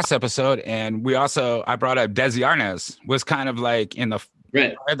in the last episode, and I brought up Desi Arnaz was kind of like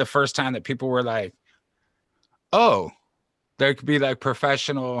the first time that people were like, oh, there could be like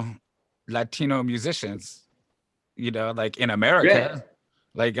professional Latino musicians, like in America,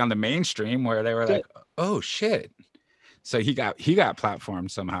 like on the mainstream where they were like, oh shit. So he got platformed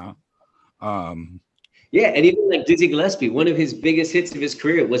somehow. Yeah, and even like Dizzy Gillespie, one of his biggest hits of his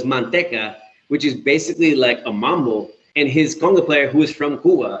career was Manteca, which is basically like a mambo. And his conga player, who is from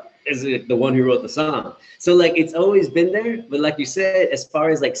Cuba, is the one who wrote the song. So like it's always been there. But like you said, as far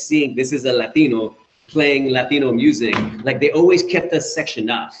as like seeing this is a Latino playing Latino music, like they always kept us sectioned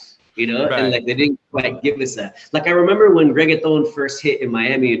off, right. And like they didn't quite give us that. Like I remember when reggaeton first hit in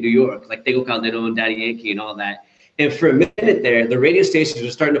Miami and New York, like Tego Calderon, Daddy Yankee, and all that. And for a minute there, the radio stations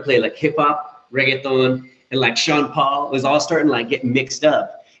were starting to play like hip hop, reggaeton, and like Sean Paul was all starting to like get mixed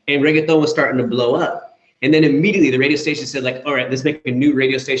up. And reggaeton was starting to blow up. And then immediately the radio station said like, all right, let's make a new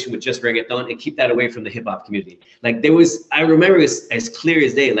radio station with just reggaeton and keep that away from the hip hop community. Like I remember it was as clear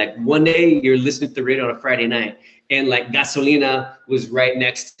as day. Like one day you're listening to the radio on a Friday night and like Gasolina was right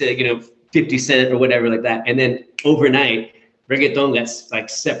next to, 50 Cent or whatever like that. And then overnight, reggaeton got like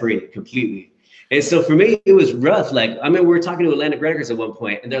separated completely. And so for me, it was rough. Like, I mean, we were talking to Atlantic Records at one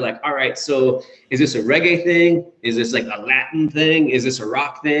point, and they're like, all right, so is this a reggae thing? Is this like a Latin thing? Is this a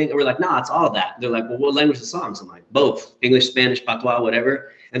rock thing? And we're like, nah, it's all that. They're like, well, what language are the songs? I'm like, both, English, Spanish, patois,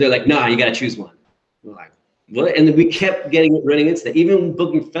 whatever. And they're like, nah, you got to choose one. We're like, what? And then we kept running into that, even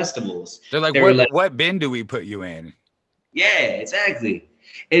booking festivals. They're like, what bin do we put you in? Yeah, exactly.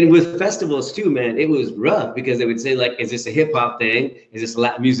 And with festivals too, man, it was rough because they would say like, is this a hip hop thing? Is this a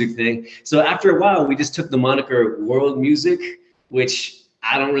Latin music thing? So after a while, we just took the moniker world music, which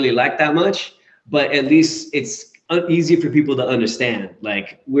I don't really like that much, but at least it's easy for people to understand.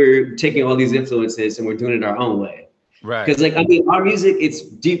 Like we're taking all these influences and we're doing it our own way. Right. Because like, I mean, our music, it's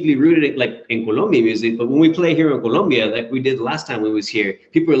deeply rooted like in Colombian music, but when we play here in Colombia, like we did the last time we was here,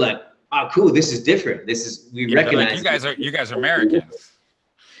 people are like, oh, cool, this is different. We recognize. Like, you guys are Americans.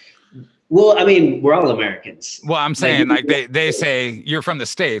 Well, I mean, we're all Americans. Well, I'm saying like they say you're from the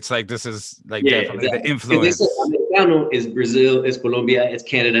States. Like this is like definitely the influence. Americano is Brazil, is Colombia, it's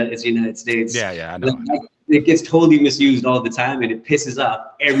Canada, it's the United States. Yeah, I know. Like, it gets totally misused all the time and it pisses off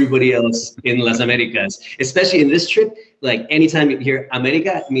everybody else in Las Americas. Especially in this trip, like anytime you hear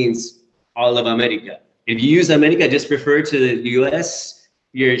America, it means all of America. If you use America, just refer to the US,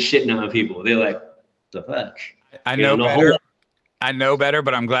 you're shitting on people. They're like, the fuck? I know better. I know better,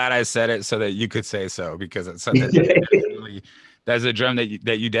 but I'm glad I said it so that you could say so because it's something that's a drum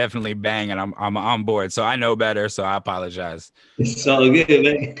that you definitely bang, and I'm on board. So I know better, so I apologize. It's all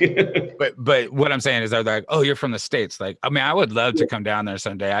good, man. but what I'm saying is they're like, oh, you're from the States. Like, I mean, I would love to come down there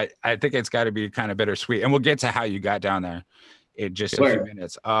someday. I think it's got to be kind of bittersweet, and we'll get to how you got down there in just a few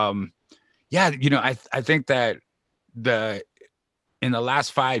minutes. Yeah, I think that in the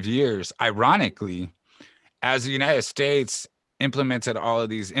last 5 years, ironically, as the United States implemented all of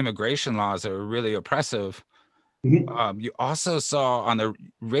these immigration laws that were really oppressive, you also saw on the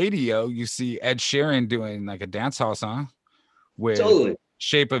radio, you see Ed Sheeran doing like a dancehall song with Totally.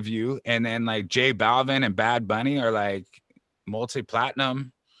 Shape of You, and then like J Balvin and Bad Bunny are like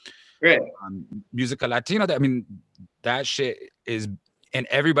multi-platinum. Right. Musica Latino. I mean, that shit is, and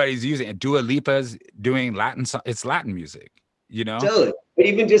everybody's using it. Dua Lipa's doing Latin. It's Latin music, you know. Totally. But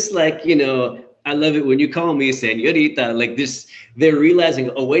even just like, you know, I love it when you call me señorita, like this, they're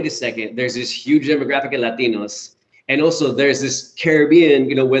realizing, oh, wait a second, there's this huge demographic of Latinos. And also there's this Caribbean,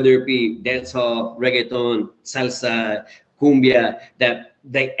 you know, whether it be dancehall, reggaeton, salsa, cumbia, that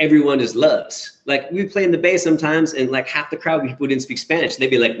everyone just loves. Like we play in the Bay sometimes, and like half the crowd, people didn't speak Spanish. They'd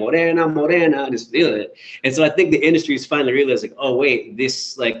be like, morena, morena, just feeling it. And so I think the industry is finally realizing, oh, wait,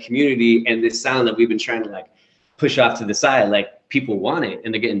 this like community and this sound that we've been trying to like push off to the side, like people want it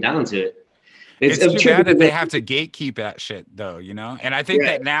and they're getting down to it. It's too bad that they have to gatekeep that shit though, you know? And I think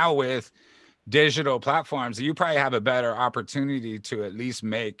that now with digital platforms, you probably have a better opportunity to at least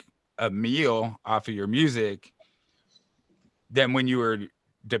make a meal off of your music than when you were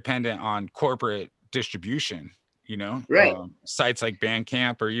dependent on corporate distribution, you know? Right. Sites like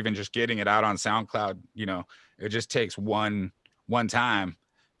Bandcamp, or even just getting it out on SoundCloud, you know, it just takes one time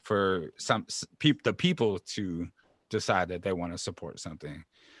for the people to decide that they want to support something.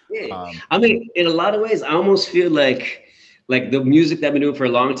 Yeah. I mean, in a lot of ways, I almost feel like the music that I've been doing for a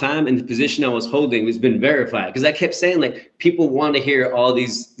long time and the position I was holding has been verified, because I kept saying like people want to hear all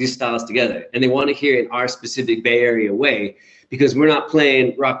these styles together, and they want to hear it in our specific Bay Area way, because we're not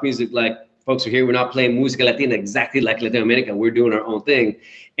playing rock music like folks are here. We're not playing música latina exactly like Latin America. We're doing our own thing.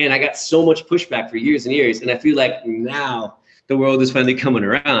 And I got so much pushback for years and years, and I feel like now the world is finally coming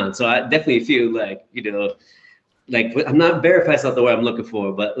around. So I definitely feel like, you know, like I'm not verified, it's not the word I'm looking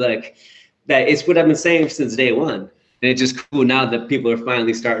for, but like that it's what I've been saying since day one. And it's just cool now that people are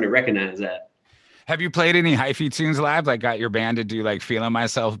finally starting to recognize that. Have you played any hyphy tunes live? Like got your band to do like Feeling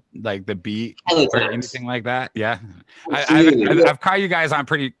Myself, like the beat or anything like that? Yeah. I've caught you guys on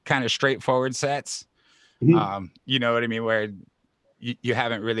pretty kind of straightforward sets. Mm-hmm. You know what I mean? Where you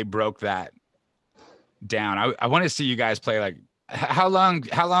haven't really broke that down. I want to see you guys play. Like how long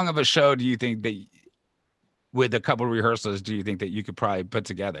of a show do you think that with a couple of rehearsals do you think that you could probably put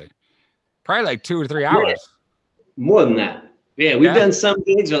together? Probably like 2 or 3 hours. Yeah. More than that. Yeah, we've done some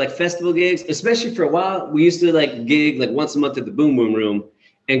gigs or like festival gigs, especially for a while. We used to like gig like once a month at the Boom Boom Room.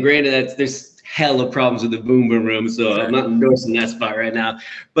 And granted, there's hell of problems with the Boom Boom Room, so I'm not endorsing that spot right now.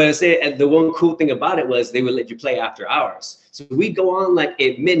 But I say the one cool thing about it was they would let you play after hours. So we'd go on like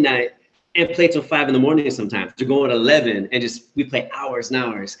at midnight and play till 5 a.m. sometimes. To go at 11 and we play hours and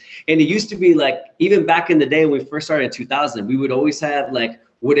hours. And it used to be like, even back in the day when we first started in 2000, we would always have like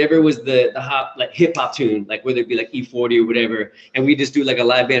whatever was the hot like hip hop tune, like whether it be like E40 or whatever, and we just do like a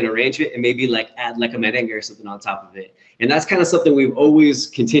live band arrangement and maybe like add like a merengue or something on top of it. And that's kind of something we've always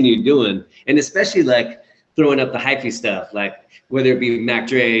continued doing, and especially like throwing up the hyphy stuff, like whether it be Mac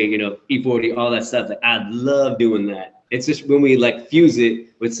Dre, you know, E40, all that stuff. Like I love doing that. It's just when we like fuse it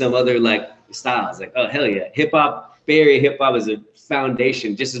with some other like styles, like oh hell yeah, hip hop, Bay Area hip hop is a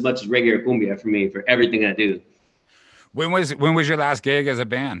foundation just as much as reggae or cumbia for me for everything I do. When was your last gig as a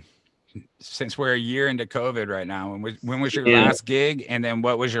band? Since we're a year into COVID right now, when was your last gig, and then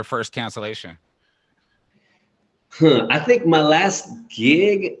what was your first cancellation? I think my last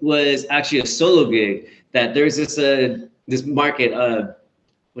gig was actually a solo gig. That there's this market,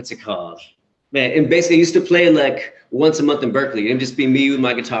 what's it called? Man, and basically I used to play like once a month in Berkeley. It'd just be me with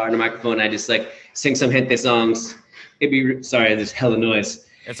my guitar and a microphone. I just like sing some gente songs. There's hella noise.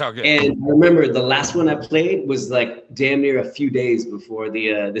 It's all good. And I remember the last one I played was like damn near a few days before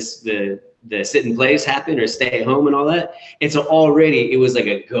the sit and plays happened, or stay at home and all that. And so already it was like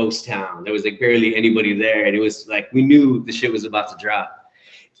a ghost town. There was like barely anybody there, and it was like we knew the shit was about to drop.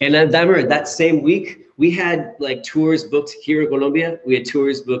 And I remember that same week we had like tours booked here in Colombia. We had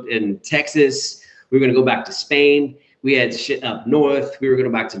tours booked in Texas. We were gonna go back to Spain. We had shit up north. We were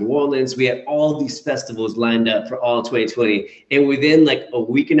going back to New Orleans. We had all these festivals lined up for all 2020. And within like a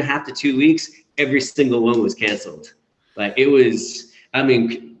week and a half to 2 weeks, every single one was canceled. Like it was, I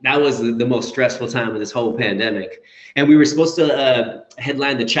mean, that was the most stressful time of this whole pandemic. And we were supposed to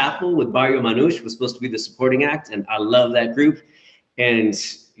headline the Chapel with Barrio Manouche, was supposed to be the supporting act. And I love that group. And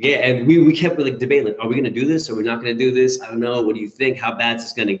yeah, and we kept like debating, like, are we going to do this? Or are we not going to do this? I don't know. What do you think? How bad is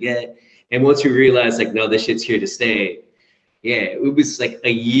this going to get? And once we realized like, no, this shit's here to stay. Yeah, it was like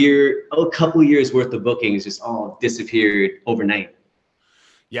a couple years worth of bookings just all disappeared overnight.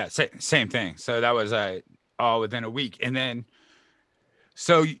 Yeah, same thing. So that was all within a week. And then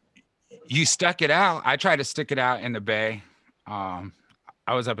So you stuck it out. I tried to stick it out in the Bay.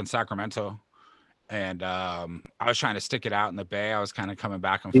 I was up in Sacramento, and I was trying to stick it out in the Bay. I was kind of coming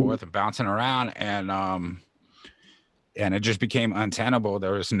back and forth and bouncing around, and it just became untenable.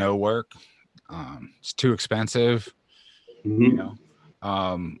 There was no work. It's too expensive, you know.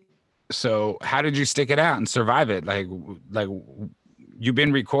 So how did you stick it out and survive it? Like you've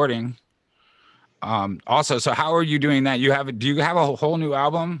been recording. Also, so how are you doing that? Do you have a whole new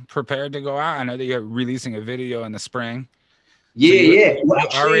album prepared to go out? I know that you're releasing a video in the spring. Yeah, so you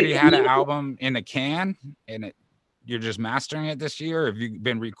already had an album in the can, and you're just mastering it this year? Or have you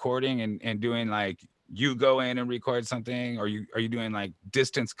been recording and doing, like, you go in and record something, or are you doing like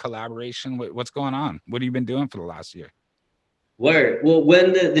distance collaboration? What's going on? What have you been doing for the last year? Word. Well,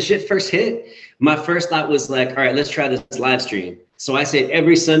 when the shit first hit, my first thought was like, all right, let's try this live stream. So I said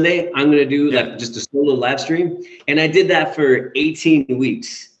every Sunday I'm gonna do like just a solo live stream, and I did that for 18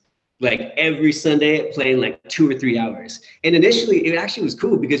 weeks. Like every Sunday, playing like 2 or 3 hours. And initially, it actually was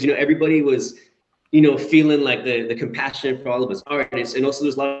cool because, you know, everybody was, you know, feeling like the compassion for all of us artists. And also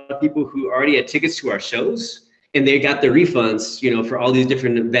there's a lot of people who already had tickets to our shows, and they got the refunds, you know, for all these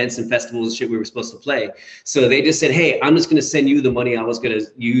different events and festivals and shit we were supposed to play. So they just said, hey, I'm just gonna send you the money I was gonna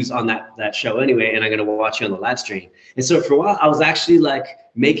use on that show anyway, and I'm gonna watch you on the live stream. And so for a while, I was actually like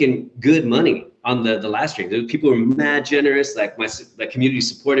making good money on the live stream. People were mad generous, like my community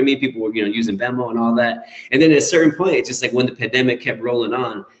supported me. People were, you know, using Venmo and all that. And then at a certain point, it's just like when the pandemic kept rolling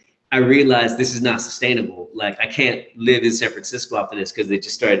on, I realized this is not sustainable. Like I can't live in San Francisco after this, because they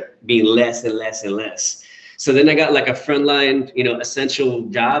just started being less and less and less. So then I got like a frontline, you know, essential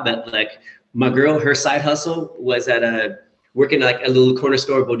job at like my girl, her side hustle was at working like a little corner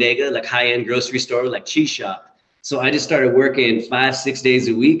store bodega, like high-end grocery store, like cheese shop. So I just started working 5-6 days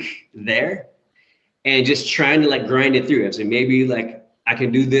a week there, and just trying to like grind it through. I said, maybe like I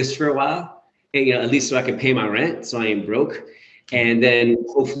can do this for a while, and, you know, at least so I can pay my rent, so I ain't broke. And then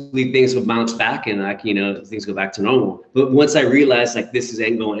hopefully things will bounce back, and like, you know, things go back to normal. But once I realized like this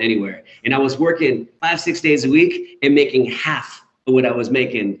ain't going anywhere, and I was working 5-6 days a week and making half of what I was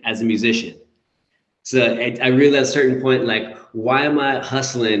making as a musician. So I realized at a certain point, like, why am I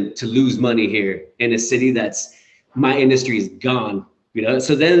hustling to lose money here in a city that's, my industry is gone? You know,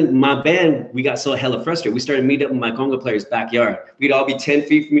 so then my band, we got so hella frustrated. We started meeting up in my conga player's backyard. We'd all be 10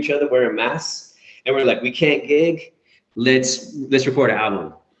 feet from each other wearing masks. And we're like, we can't gig. Let's record an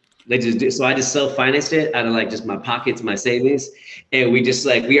album. So I just self-financed it out of like just my pockets, my savings. And we just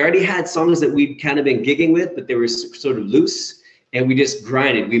like, we already had songs that we'd kind of been gigging with, but they were sort of loose. And we just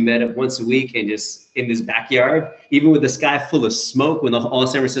grinded. We met up once a week and just in this backyard, even with the sky full of smoke, when all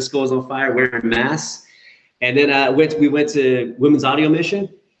San Francisco was on fire, wearing masks. And then we went to Women's Audio Mission,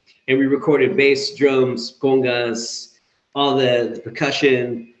 and we recorded bass, drums, congas, all the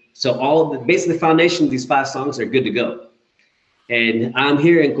percussion. So basically the foundation of these 5 songs are good to go. And I'm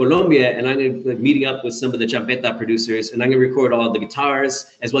here in Colombia, and I'm gonna be meeting up with some of the champeta producers, and I'm gonna record all the guitars,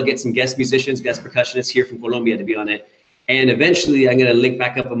 as well get some guest musicians, guest percussionists here from Colombia to be on it. And eventually I'm gonna link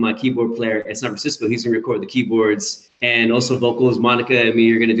back up with my keyboard player in San Francisco. He's gonna record the keyboards and also vocals. Monica and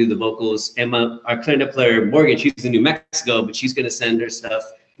me are gonna do the vocals. And our clarinet player, Morgan, she's in New Mexico, but she's gonna send her stuff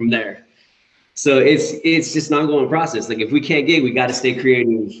from there. So it's just an ongoing process. Like if we can't gig, we gotta stay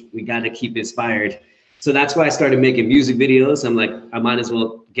creative. We gotta keep inspired. So that's why I started making music videos. I'm like, I might as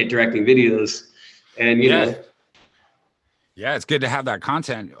well get directing videos. And you know. Yeah, it's good to have that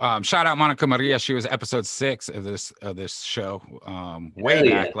content. Shout out Monica Maria. She was episode 6 of this show way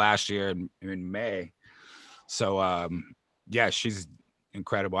back last year in May. So yeah, she's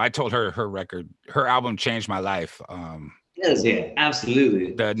incredible. I told her her album changed my life. Yes, yeah,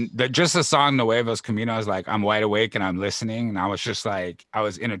 absolutely. Just the song Nuevos Camino, I was like, I'm wide awake and I'm listening, and I was just like, I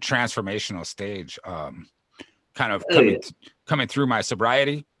was in a transformational stage, kind of coming through my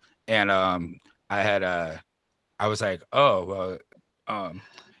sobriety, and I was like, oh, well,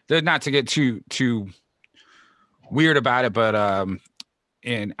 not to get too weird about it, but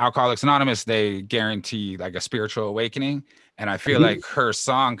in Alcoholics Anonymous, they guarantee like a spiritual awakening. And I feel like her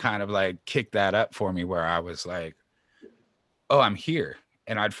song kind of like kicked that up for me, where I was like, oh, I'm here.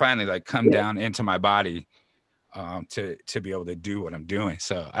 And I'd finally like come down into my body to be able to do what I'm doing.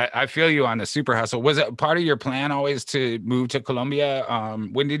 So I feel you on the super hustle. Was it part of your plan always to move to Colombia?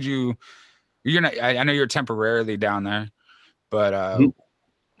 When did I know you're temporarily down there, but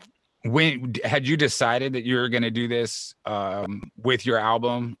when had you decided that you were going to do this with your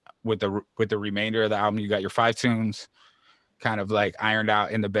album, with the remainder of the album? You got your 5 tunes kind of like ironed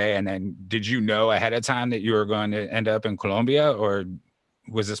out in the Bay, and then did you know ahead of time that you were going to end up in Colombia, or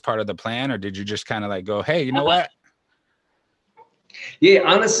was this part of the plan, or did you just kind of like go, hey, you know what? Yeah,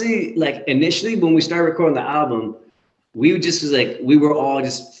 honestly, like initially when we started recording the album, we just was like, we were all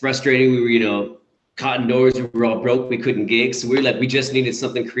just frustrated. We were, caught indoors. We were all broke. We couldn't gig. So we were like, we just needed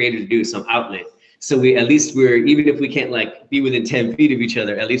something creative to do, some outlet. So at least even if we can't like be within 10 feet of each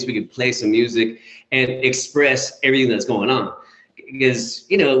other, at least we could play some music and express everything that's going on. Because,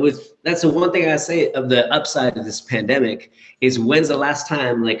 that's the one thing I say of the upside of this pandemic is when's the last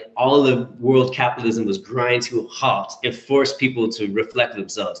time like all of world capitalism was grind to a halt and forced people to reflect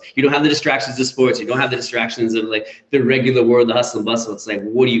themselves. You don't have the distractions of sports. You don't have the distractions of like the regular world, the hustle and bustle. It's like,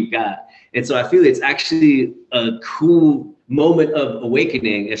 what do you got? And so I feel it's actually a cool moment of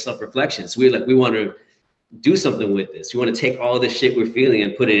awakening and self-reflection. So we want to do something with this. We want to take all this shit we're feeling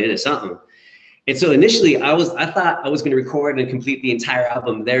and put it into something. And so initially I thought I was going to record and complete the entire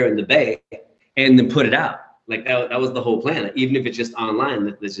album there in the Bay and then put it out. Like that was the whole plan. Like, even if it's just online,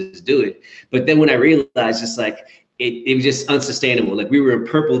 let's just do it. But then when I realized just like it was just unsustainable. Like we were in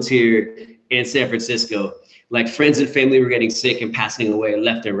purple tier in San Francisco, like friends and family were getting sick and passing away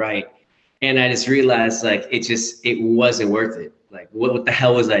left and right. And I just realized like it wasn't worth it. Like what the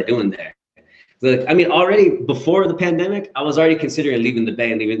hell was I doing there? Like, I mean, already before the pandemic, I was already considering leaving the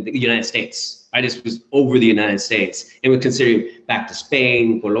Bay and leaving the United States. I just was over the United States and was considering back to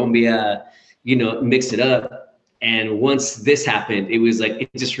Spain, Colombia, mix it up. And once this happened, it was like, it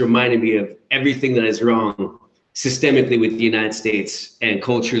just reminded me of everything that is wrong systemically with the United States and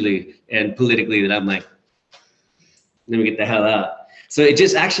culturally and politically that I'm like, let me get the hell out. So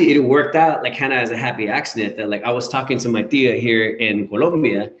it worked out like kind of as a happy accident that like I was talking to my tia here in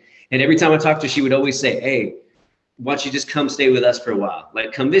Colombia. And every time I talked to her, she would always say, hey, why don't you just come stay with us for a while?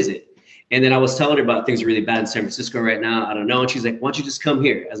 Like, come visit. And then I was telling her about things really bad in San Francisco right now. I don't know. And she's like, why don't you just come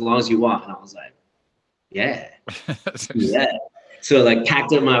here as long as you want? And I was like, yeah, yeah. So like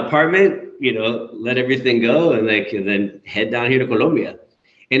packed up my apartment, let everything go and then head down here to Colombia.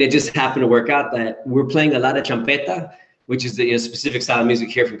 And it just happened to work out that we're playing a lot of champeta, which is the specific style of music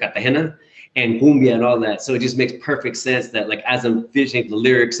here from Cartagena, and cumbia and all that. So it just makes perfect sense that like as I'm finishing the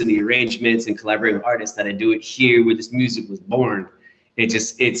lyrics and the arrangements and collaborating with artists that I do it here where this music was born.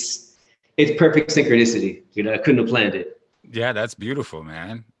 It's perfect synchronicity. I couldn't have planned it. Yeah, that's beautiful,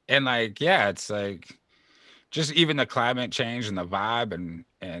 man. And like, yeah, it's like just even the climate change and the vibe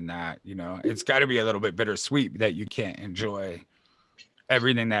and that, it's got to be a little bit bittersweet that you can't enjoy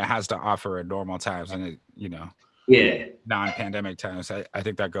everything that has to offer at normal times and yeah, non-pandemic times. I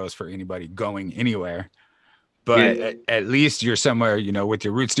think that goes for anybody going anywhere. But at least you're somewhere, with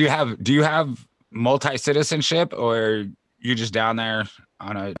your roots. Do you have multi-citizenship, or you just down there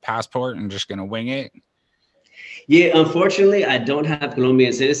on a passport and just gonna wing it? Yeah, unfortunately, I don't have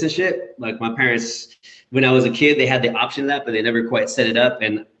Colombian citizenship. Like my parents, when I was a kid, they had the option of that, but they never quite set it up.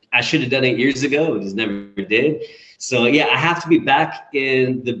 And I should have done it years ago, but just never did. So yeah, I have to be back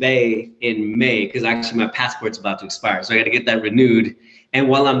in the Bay in May because actually my passport's about to expire. So I got to get that renewed. And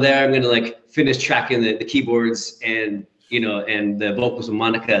while I'm there, I'm gonna like finish tracking the keyboards and and the vocals with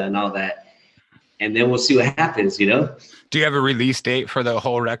Monica and all that. And then we'll see what happens, Do you have a release date for the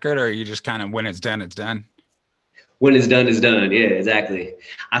whole record, or are you just kind of when it's done, it's done? When it's done, it's done. Yeah, exactly.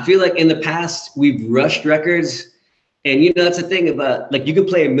 I feel like in the past we've rushed records, and that's the thing about like you can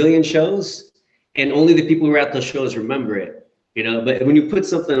play 1 million shows and only the people who are at those shows remember it, but when you put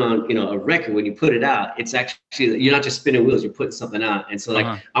something on, a record, when you put it out, it's actually, you're not just spinning wheels, you're putting something out. And so like,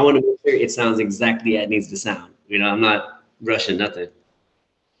 I want to make sure it sounds exactly how it needs to sound. I'm not rushing nothing.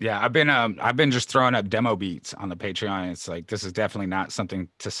 Yeah. I've been just throwing up demo beats on the Patreon. It's like, this is definitely not something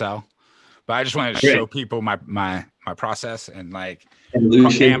to sell, but I just wanted to show people my process and like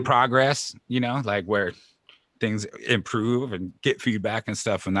and progress, like where things improve and get feedback and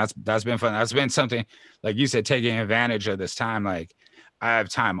stuff. And that's been fun. That's been something, like you said, taking advantage of this time. Like I have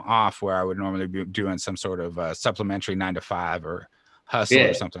time off where I would normally be doing some sort of supplementary 9-to-5 or hustle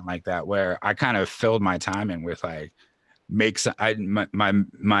or something like that, where I kind of filled my time in with like,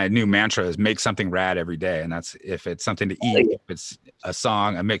 my new mantra is make something rad every day. And that's if it's something to eat, if it's a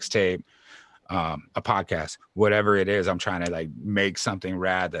song, a mixtape, a podcast, whatever it is, I'm trying to like make something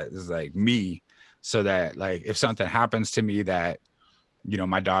rad that is like me. So that like if something happens to me that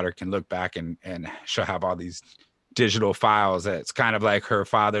my daughter can look back and she'll have all these digital files that's kind of like her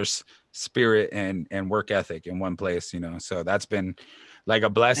father's spirit and work ethic in one place, so that's been like a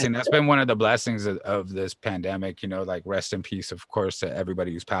blessing. That's been one of the blessings of this pandemic, like rest in peace, of course, to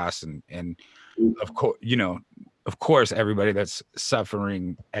everybody who's passed and of course everybody that's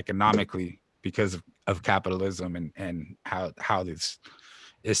suffering economically because of capitalism and how this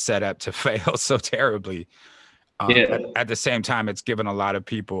is set up to fail so terribly. At the same time, it's given a lot of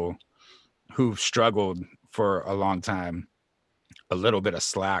people who've struggled for a long time a little bit of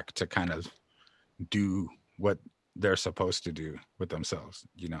slack to kind of do what they're supposed to do with themselves,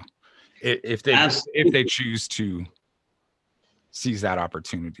 you know, if they choose to seize that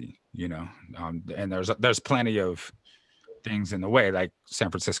opportunity, you know. And there's plenty of things in the way, like San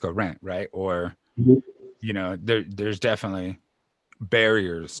Francisco rent, right? Or you know, there's definitely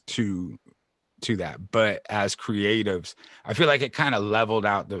barriers to that. But as creatives, I feel like it kind of leveled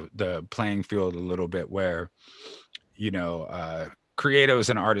out the playing field a little bit, where, you know, creatives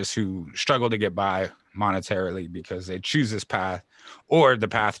and artists who struggle to get by monetarily because they choose this path, or the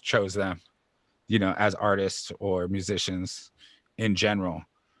path chose them, you know, as artists or musicians in general.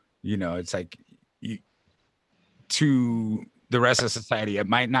 You know, it's like, to the rest of society, it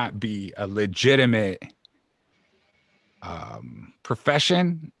might not be a legitimate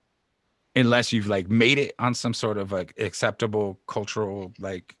profession unless you've like made it on some sort of like acceptable cultural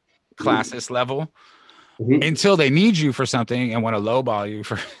like classist level, until they need you for something and want to lowball you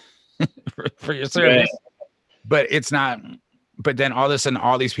for for your service. But it's not. But then all of a sudden,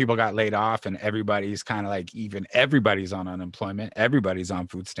 all these people got laid off, and everybody's kind of like, everybody's on unemployment, everybody's on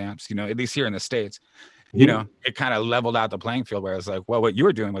food stamps, you know, at least here in the States. You know, it kind of leveled out the playing field, where it's like, well, what you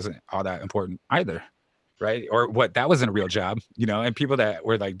were doing wasn't all that important either, right? Or that wasn't a real job, you know. And people that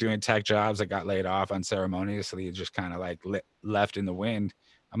were like doing tech jobs that got laid off unceremoniously, just kind of like left in the wind.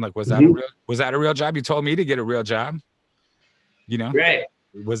 I'm like, was that a real job? You told me to get a real job, you know? Right.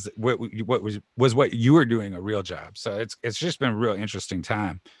 Was what you were doing a real job? So it's just been a real interesting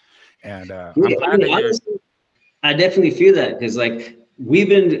time. And I'm glad that honestly, I definitely feel that, because like, we've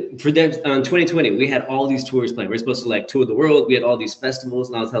been for them on 2020, we had all these tours playing. We're supposed to like tour the world. We had all these festivals,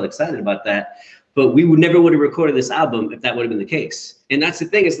 and I was hell excited about that. But we would have recorded this album if that would have been the case. And that's the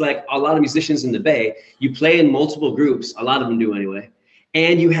thing, is like, a lot of musicians in the Bay, you play in multiple groups, a lot of them do anyway,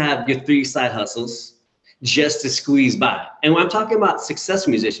 and you have your 3 side hustles just to squeeze by. And when I'm talking about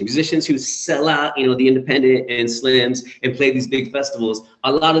successful musicians who sell out, you know, the Independent and Slims and play these big festivals,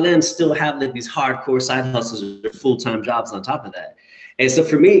 a lot of them still have like these hardcore side hustles or full-time jobs on top of that. And so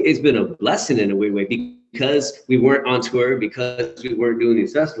for me, it's been a blessing in a weird way, because we weren't on tour, because we weren't doing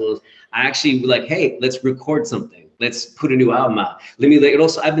these festivals. I actually was like, hey, let's record something. Let's put a new album out.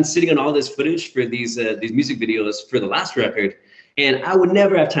 I've been sitting on all this footage for these music videos for the last record, and I would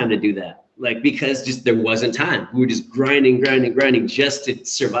never have time to do that. Like, because just there wasn't time. We were just grinding just to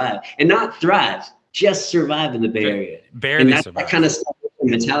survive, and not thrive, just survive in the Bay Area. Barely and survive. That kind of stuff,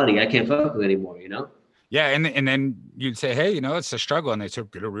 mentality I can't fuck with anymore, you know? Yeah, and then you'd say, hey, you know, it's a struggle, and they say,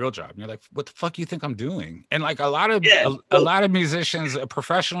 get a real job. And you're like, what the fuck you think I'm doing? And like a lot of musicians,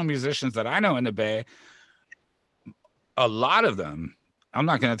 professional musicians that I know in the Bay, a lot of them, I'm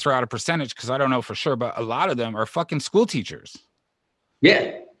not going to throw out a percentage because I don't know for sure, but a lot of them are fucking school teachers.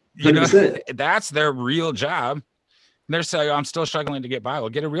 Yeah. 100%. You know, that's their real job. They're saying, I'm still struggling to get by. Well,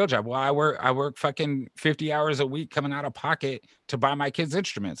 get a real job. Well, I work fucking 50 hours a week coming out of pocket to buy my kids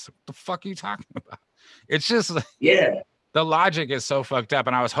instruments. What the fuck are you talking about? It's just like, the logic is so fucked up.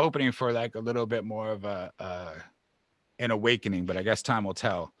 And I was hoping for like a little bit more of an awakening, but I guess time will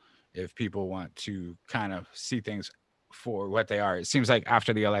tell if people want to kind of see things for what they are. It seems like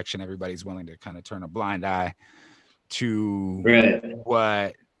after the election, everybody's willing to kind of turn a blind eye to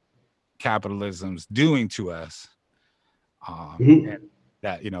what capitalism's doing to us. And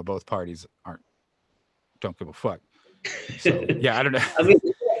that, you know, both parties don't give a fuck. So yeah, I don't know.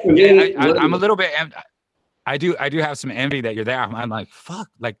 I mean, I'm a little bit, I do have some envy that you're there. I'm like, fuck,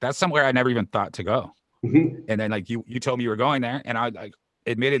 like that's somewhere I never even thought to go. And then like you told me you were going there, and I like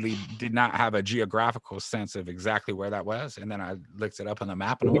admittedly did not have a geographical sense of exactly where that was. And then I looked it up on the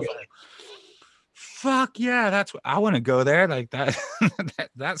map, and I was like, fuck yeah, that's what I want to go there. Like that,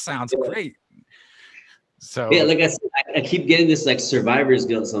 that sounds great. So yeah, like I said, I keep getting this like survivor's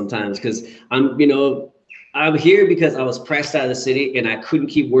guilt sometimes, because I'm here because I was pressed out of the city and I couldn't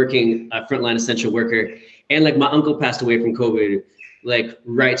keep working a frontline essential worker. And like my uncle passed away from COVID, like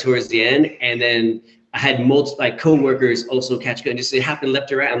right towards the end. And then I had multiple like coworkers also catch COVID, and just it happened left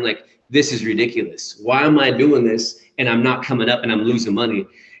to right. I'm like, this is ridiculous. Why am I doing this? And I'm not coming up and I'm losing money.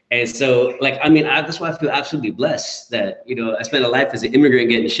 And so like, I mean, that's why I feel absolutely blessed that, you know, I spent a life as an immigrant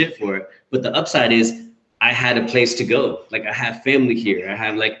getting shit for it. But the upside is I had a place to go. Like I have family here. I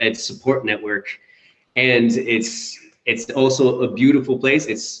have like a support network, and it's also a beautiful place.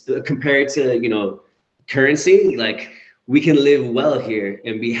 It's compared to, you know, currency, like we can live well here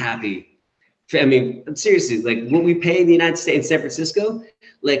and be happy. I mean, seriously, like what we pay in the United States, in San Francisco,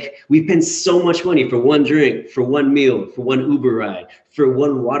 like we spend so much money for one drink, for one meal, for one Uber ride, for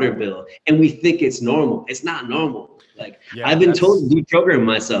one water bill. And we think it's normal. It's not normal. Like I've been told to deprogram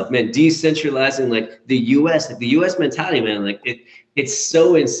myself, man, decentralizing like the US mentality, man, like it's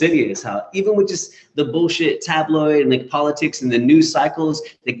so insidious how even with just the bullshit tabloid and like politics and the news cycles,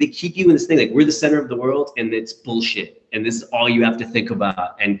 like they keep you in this thing like we're the center of the world and it's bullshit and this is all you have to think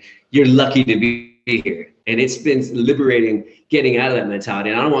about and you're lucky to be here. And it's been liberating getting out of that mentality.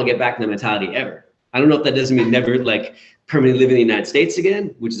 And I don't want to get back to that mentality ever. I don't know if that doesn't mean never like permanently live in the United States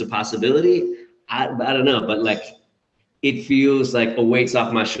again, which is a possibility. I don't know, but like it feels like a weight's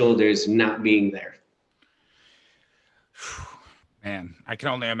off my shoulders not being there. Man, I can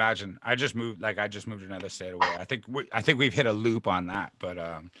only imagine. I just moved another state away. I think we've hit a loop on that, but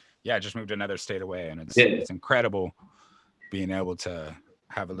yeah, I just moved another state away, and it's incredible being able to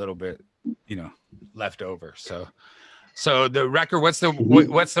have a little bit, left over. So the record, what's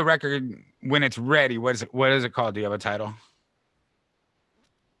the record when it's ready? What is it called? Do you have a title?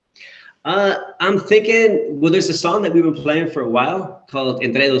 I'm thinking, well, there's a song that we've been playing for a while called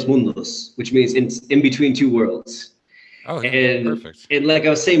Entre Dos Mundos, which means in between two worlds. Oh, yeah, and perfect. And like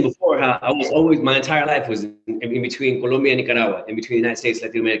I was saying before, how I was always, my entire life was in between Colombia and Nicaragua, in between the United States,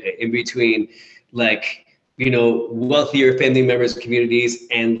 Latin America, in between like, wealthier family members, communities,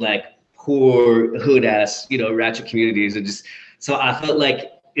 and like poor hood ass, ratchet communities. And just, so I felt like,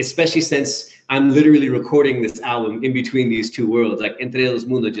 especially since I'm literally recording this album in between these two worlds, like Entre Dos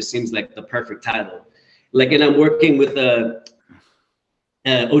Mundos just seems like the perfect title. Like, and I'm working with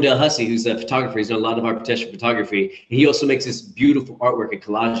Odell Hussey, who's a photographer. He's done a lot of architectural photography. He also makes this beautiful artwork and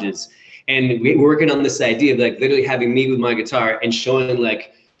collages. And we're working on this idea of like literally having me with my guitar and showing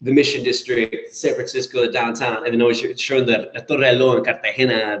like the Mission District, San Francisco, the downtown, and then always showing the Torrello and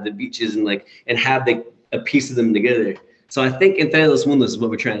Cartagena, the beaches, and have a piece of them together. So I think Entre Dos Mundos is what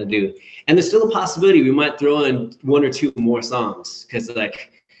we're trying to do. And there's still a possibility we might throw in one or two more songs, because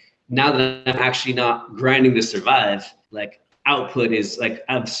like now that I'm actually not grinding to survive, like output is like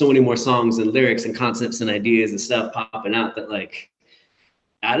I have so many more songs and lyrics and concepts and ideas and stuff popping out that like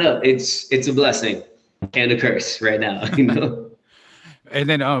I don't know, it's a blessing and a curse right now, And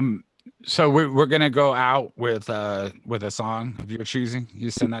then so we're gonna go out with a song of your choosing.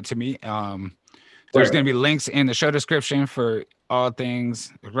 You send that to me. There's going to be links in the show description for all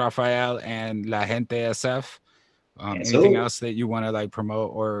things Rafael and La Gente SF. Anything else that you want to like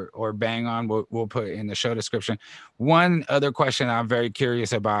promote or bang on, we'll put in the show description. One other question I'm very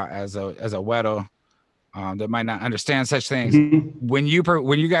curious about as a Weddle that might not understand such things. Mm-hmm. When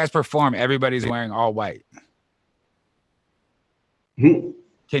you guys perform, everybody's wearing all white.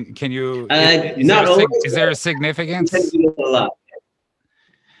 Mm-hmm. Can you? Is there a significance? A lot.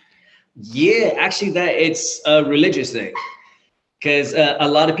 Yeah, actually, it's a religious thing, because a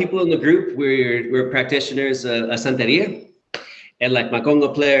lot of people in the group we're practitioners of Santeria, and like my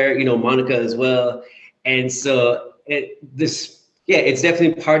conga player, Monica as well, and so it's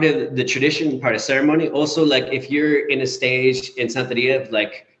definitely part of the tradition, part of ceremony. Also, like if you're in a stage in Santeria of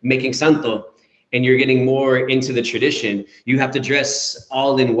like making santo, and you're getting more into the tradition, you have to dress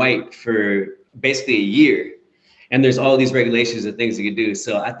all in white for basically a year. And there's all these regulations and things you can do.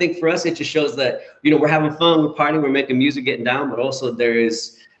 So I think for us, it just shows that, we're having fun, we're partying, we're making music, getting down, but also there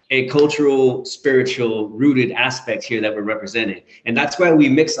is a cultural, spiritual rooted aspect here that we're representing. And that's why we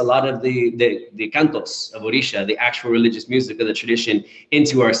mix a lot of the cantos of Orisha, the actual religious music of the tradition,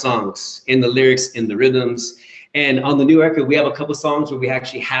 into our songs, in the lyrics, in the rhythms. And on the new record, we have a couple songs where we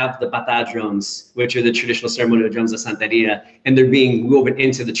actually have the pata drums, which are the traditional ceremonial drums of Santeria, and they're being woven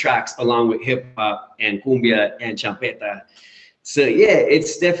into the tracks along with hip hop and cumbia and champeta. So yeah,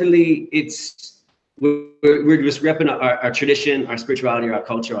 it's definitely, we're just repping our tradition, our spirituality, our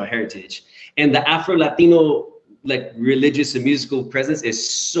culture, our heritage. And the Afro-Latino like religious and musical presence is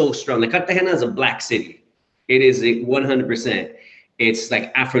so strong. Like Cartagena is a black city. It is 100%. It's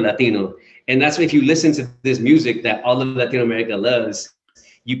like Afro-Latino. And that's why if you listen to this music that all of Latin America loves,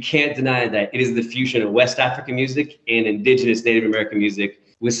 you can't deny that it is the fusion of West African music and indigenous Native American music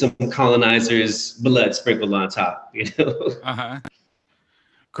with some colonizers' blood sprinkled on top, Uh-huh.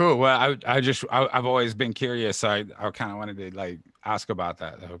 Cool. Well, I've always been curious. So I kind of wanted to like ask about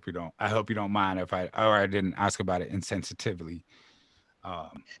that. I hope you don't mind if I didn't ask about it insensitively.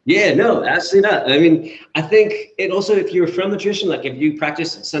 Yeah, no, absolutely not. I mean, I think it also, if you're from the tradition, like if you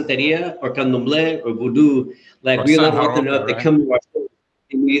practice Santeria or Candomblé or Voodoo, like we're not often enough, they come to our show,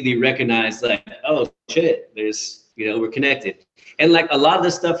 immediately recognize like, oh shit, there's, we're connected. And like a lot of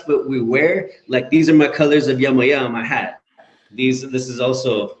the stuff that we wear, like these are my colors of Yamaya on my hat. This is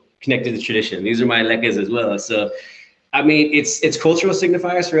also connected to tradition. These are my leques as well. So, I mean, it's cultural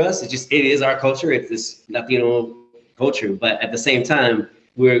signifiers for us. It is our culture. It's this Latino culture, but at the same time,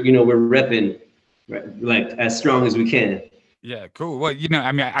 we're repping like as strong as we can. Yeah, cool. Well,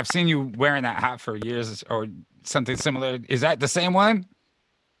 I mean, I've seen you wearing that hat for years, or something similar. Is that the same one?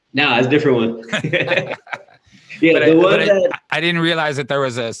 No, it's a different one. Yeah, But, the one that I didn't realize that there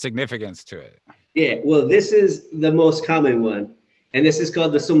was a significance to it. yeah, well, this is the most common one, and this is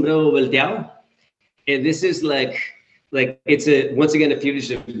called the sombrero volteado, and this is like it's a once again a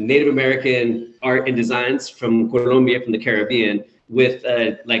fusion of Native American art and designs from Colombia, from the Caribbean, with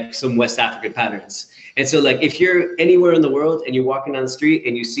like some West African patterns. And so like if you're anywhere in the world and you're walking down the street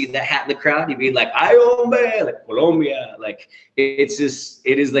and you see that hat in the crowd, you'd be like, "Ay hombre," like Colombia, like it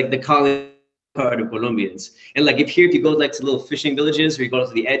is like the calling card of Colombians. And like if you go like to little fishing villages or you go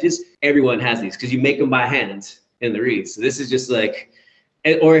to the edges, everyone has these because you make them by hand in the reeds. So this is just like,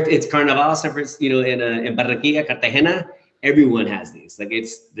 or if it's Carnaval, you know, in Barranquilla, Cartagena, everyone has these. Like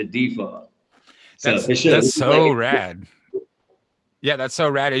it's the default. So That's, for sure, that's this is so like- rad. Yeah, that's so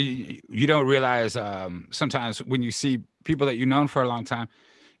rad. You don't realize sometimes when you see people that you've known for a long time,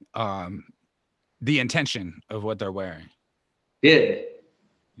 the intention of what they're wearing, Yeah.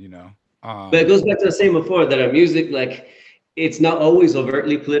 you know. But it goes back to the same before that our music, like, it's not always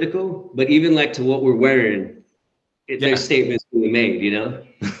overtly political, but even like to what we're wearing, there's statements being made, you know?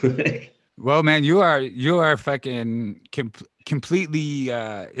 Well, man, you are fucking completely.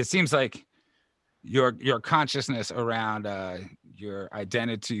 It seems like your consciousness around your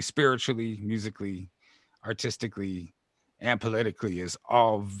identity, spiritually, musically, artistically, and politically, is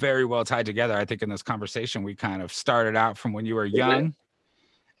all very well tied together. I think in this conversation, we kind of started out from when you were young,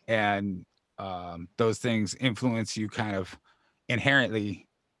 and those things influence you kind of inherently,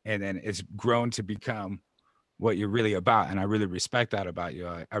 and then it's grown to become what you're really about. And I really respect that about you.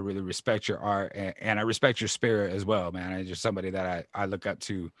 I really respect your art, and I respect your spirit as well, man. And you're somebody that I look up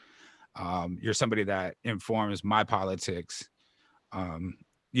to. You're somebody that informs my politics,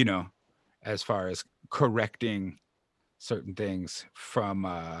 you know, as far as correcting certain things from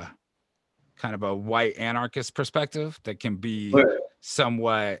kind of a white anarchist perspective that can be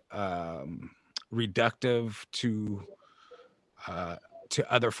somewhat reductive to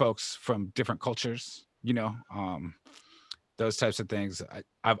other folks from different cultures, you know, those types of things.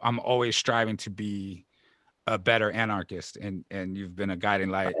 I'm always striving to be a better anarchist, and you've been a guiding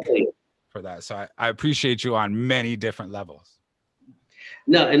light for that. So I appreciate you on many different levels.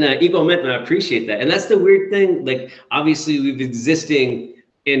 No, and igualmente, I appreciate that. And that's the weird thing. Like, obviously, we've existing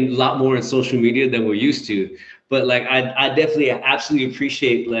in a lot more in social media than we're used to. But like, I definitely absolutely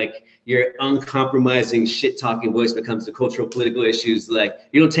appreciate like your uncompromising shit talking voice when it comes to cultural, political issues. Like,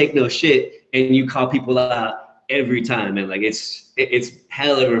 you don't take no shit and you call people out every time. And like, it's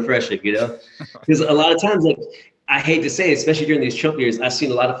hella refreshing, you know? Because a lot of times, like, I hate to say, especially during these Trump years, I've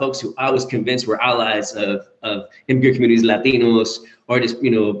seen a lot of folks who I was convinced were allies of immigrant communities, Latinos, or just,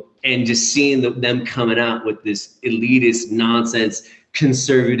 you know, and just seeing them coming out with this elitist nonsense,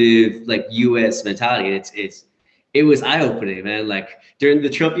 conservative, like US mentality. It was eye-opening, man. Like during the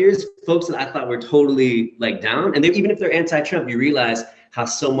Trump years, folks that I thought were totally like down, and even if they're anti-Trump, you realize how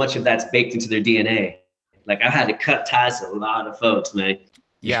so much of that's baked into their DNA. Like I had to cut ties to a lot of folks, man.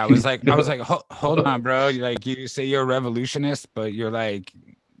 Yeah, I was like, hold on, bro. Like you say you're a revolutionist, but you're like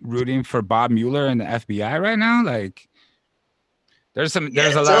rooting for Bob Mueller and the FBI right now. Like, there's a lot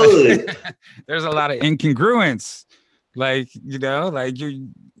of incongruence. Like, you know, like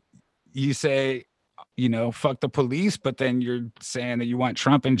you say, you know, fuck the police, but then you're saying that you want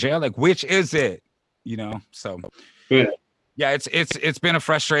Trump in jail. Like, which is it? You know, so. Yeah, it's been a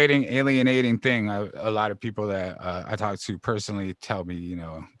frustrating, alienating thing. A lot of people that I talk to personally tell me, you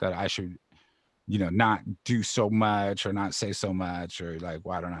know, that I should, you know, not do so much or not say so much, or like,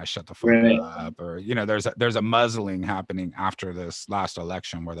 why don't I shut the fuck up? Or, you know, there's a muzzling happening after this last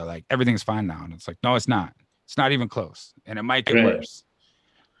election where they're like, everything's fine now, and it's like, no, it's not. It's not even close, and it might get worse.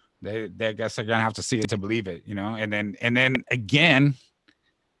 They guess they're gonna have to see it to believe it, you know. And then again,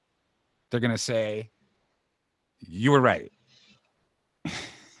 they're gonna say, you were right.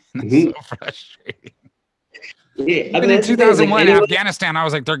 That's so frustrating. Yeah, Even in 2001, Afghanistan, I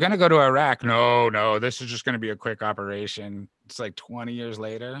was like, they're gonna go to Iraq. No, this is just gonna be a quick operation. It's like 20 years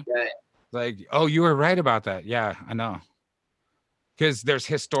later. Right. Like, oh, you were right about that. Yeah, I know. Because there's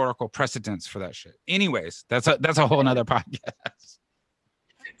historical precedents for that shit. Anyways, that's a whole nother podcast.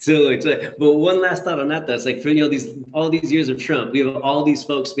 So but one last thought on that, though. It's like, for, you know, all these years of Trump, we have all these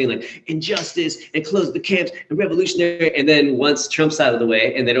folks being like injustice and close the camps and revolutionary. And then once Trump's out of the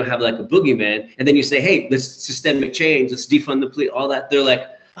way and they don't have like a boogeyman, and then you say, hey, let's systemic change, let's defund the police, all that. They're like,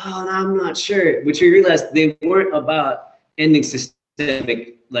 oh, no, I'm not sure. But you realize they weren't about ending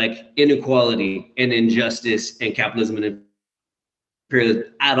systemic like inequality and injustice and capitalism and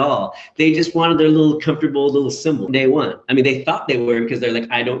at all. They just wanted their little comfortable little symbol day one. I mean, they thought they were, because they're like,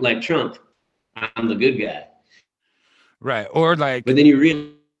 I don't like Trump, I'm the good guy. Right. Or like But then you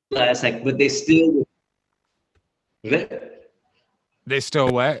realize like, but they still. they still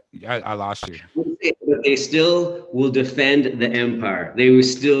what? I lost you. But they still will defend the empire. They will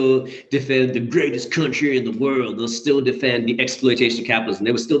still defend the greatest country in the world. They'll still defend the exploitation of capitalism.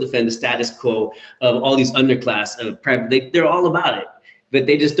 They will still defend the status quo of all these underclass of private. They're all about it, but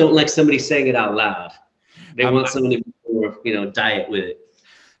they just don't like somebody saying it out loud. They want someone to, diet with it.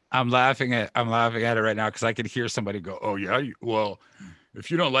 I'm laughing at it right now because I could hear somebody go, "Oh yeah, well, if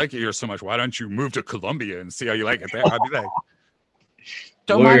you don't like it here so much, why don't you move to Colombia and see how you like it there?" I'd be like,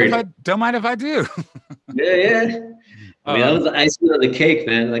 "Don't mind if I do." Yeah. I mean, that was the icing on the cake,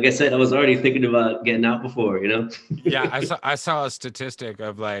 man. Like I said, I was already thinking about getting out before, Yeah, I saw a statistic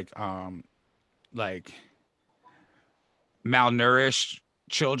of like malnourished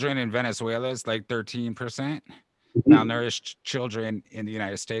children in Venezuela is like 13%. Malnourished children in the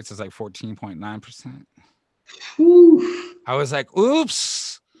United States is like 14.9%. I was like,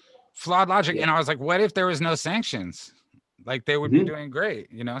 oops, flawed logic. Yeah. And I was like, what if there was no sanctions? Like they would be doing great,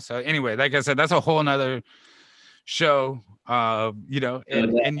 So anyway, like I said, that's a whole nother show,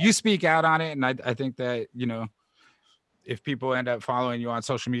 and you speak out on it. And I think that, if people end up following you on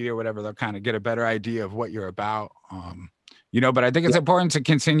social media or whatever, they'll kind of get a better idea of what you're about. But I think it's important to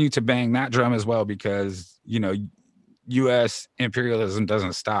continue to bang that drum as well, because, U.S. imperialism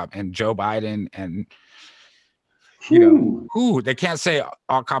doesn't stop, and Joe Biden and, they can't say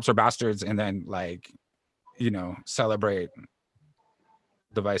all cops are bastards and then celebrate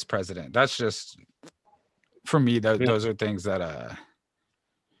the vice president. That's just, for me, those are things that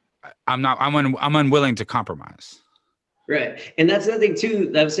I'm unwilling to compromise. Right. And that's the other thing too,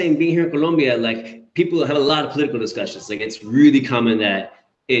 that I was saying, being here in Colombia, like people have a lot of political discussions. Like it's really common that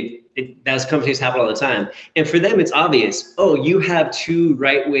those conversations happen all the time. And for them, it's obvious. Oh, you have two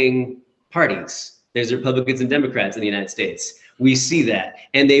right-wing parties. There's Republicans and Democrats in the United States. We see that.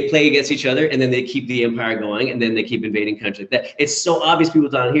 And they play against each other, and then they keep the empire going, and then they keep invading countries. It's so obvious people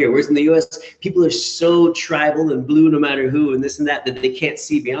down here. Whereas in the US, people are so tribal and blue no matter who, and this and that they can't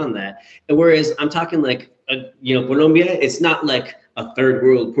see beyond that. And whereas I'm talking like, Colombia, it's not like a third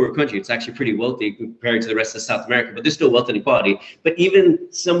world poor country. It's actually pretty wealthy compared to the rest of South America, but there's still wealth inequality. But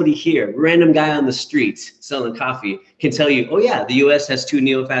even somebody here, random guy on the street selling coffee, can tell you, oh yeah, the US has two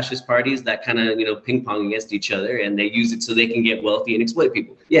neo-fascist parties that kind of, ping pong against each other, and they use it so they can get wealthy and exploit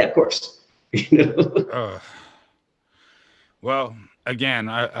people. Yeah, of course. Well, again,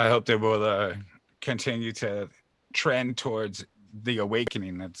 I hope they will continue to trend towards the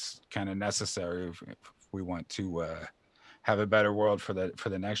awakening that's kind of necessary if we want to have a better world for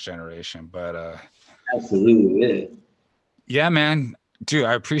the next generation. But absolutely, yeah, man, dude,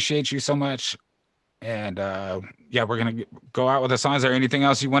 I appreciate you so much. And we're gonna go out with a song. Is there anything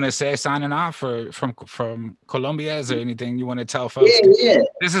else you want to say signing off from Colombia? Is there anything you want to tell folks? Yeah.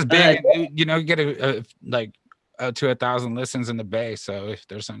 This is big. You get to 1,000 listens in the Bay. So if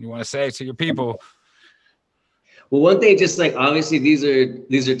there's something you want to say to your people. Well, one thing, just like obviously these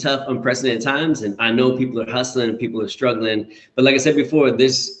are tough, unprecedented times, and I know people are hustling and people are struggling. But like I said before,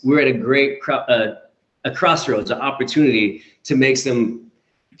 we're at a great a crossroads, an opportunity to make some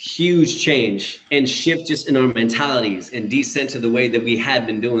huge change and shift just in our mentalities and descend to the way that we had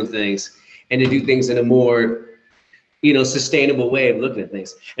been doing things, and to do things in a more, sustainable way of looking at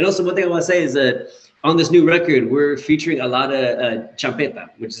things. And also, one thing I want to say is that on this new record, we're featuring a lot of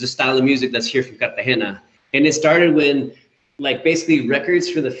champeta, which is a style of music that's here from Cartagena. And it started when, basically records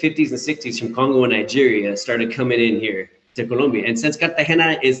for the 50s and 60s from Congo and Nigeria started coming in here to Colombia. And since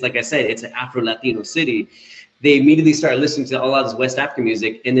Cartagena is, like I said, it's an Afro-Latino city, they immediately started listening to all of this West African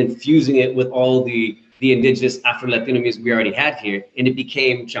music and then fusing it with all the indigenous Afro-Latino music we already had here, and it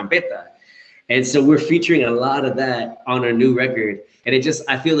became champeta. And so we're featuring a lot of that on our new record. And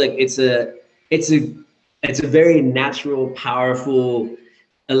I feel like it's a very natural, powerful,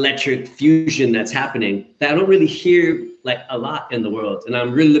 electric fusion that's happening that I don't really hear a lot in the world. And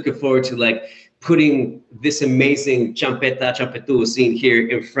I'm really looking forward to putting this amazing champetu scene here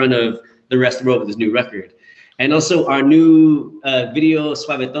in front of the rest of the world with this new record. And also our new video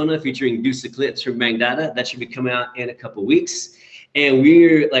Suavetona featuring Deuce Eclipse from Mangdata, that should be coming out in a couple weeks. And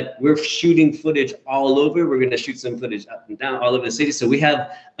we're shooting footage all over. We're gonna shoot some footage up and down all over the city. So we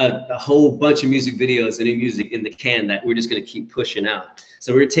have a whole bunch of music videos and new music in the can that we're just gonna keep pushing out.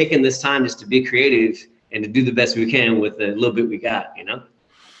 So we're taking this time just to be creative and to do the best we can with the little bit we got,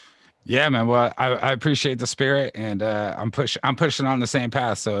 Yeah, man. Well, I appreciate the spirit, and I'm pushing on the same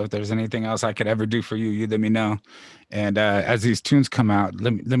path. So if there's anything else I could ever do for you, you let me know. And as these tunes come out,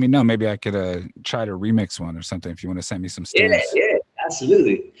 let me know. Maybe I could try to remix one or something if you want to send me some stems. Yeah,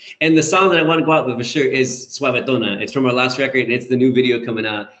 Absolutely. And the song that I want to go out with for sure is Suavetona. It's from our last record and it's the new video coming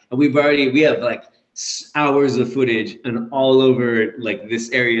out. And we have like hours of footage and all over like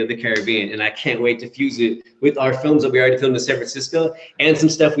this area of the Caribbean. And I can't wait to fuse it with our films that we already filmed in San Francisco and some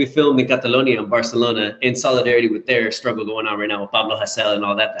stuff we filmed in Catalonia and Barcelona in solidarity with their struggle going on right now with Pablo Hasél and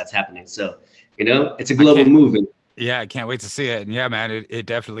all that's happening. So, you know, it's a global movement. Yeah, I can't wait to see it. And yeah, man, it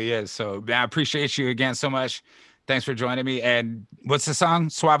definitely is. So man, I appreciate you again so much. Thanks for joining me. And what's the song?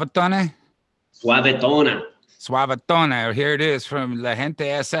 Suavetona? Suavetona. Suavetona. Here it is from La Gente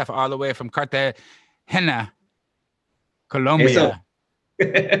SF, all the way from Cartagena, Colombia.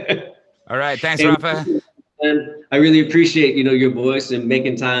 All right. Thanks, Rafa. And I really appreciate, you know, your voice and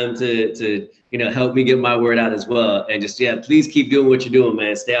making time to you know, help me get my word out as well. And just, yeah, please keep doing what you're doing,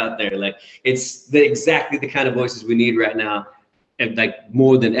 man. Stay out there. Like, it's exactly the kind of voices we need right now. And like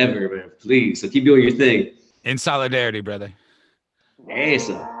more than ever, man. Please. So keep doing your thing. In solidarity, brother.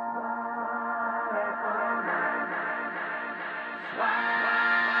 Eso.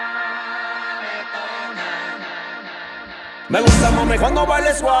 Me gusta mami cuando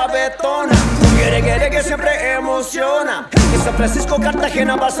baile suavetona. Quiere que siempre emociona. En San Francisco,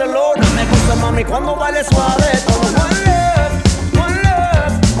 Cartagena, Barcelona. Me gusta mami cuando baile suavetona. One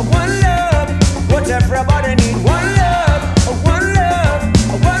love, one love. What everybody need. One love, one love,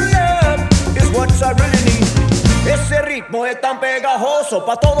 one love is what I really need. Ese ritmo es tan pegajoso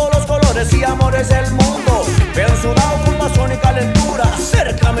pa' todos los colores y amores del mundo. Veo sudado con pasión y calentura.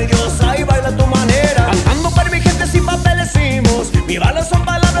 Acércame diosa y baila a tu manera. Cantando para mi gente sin papeles hicimos. Mi balas son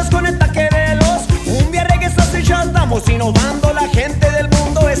palabras con el taque veloz. Cumbia, reggae, salsa y ya estamos innovando. La gente del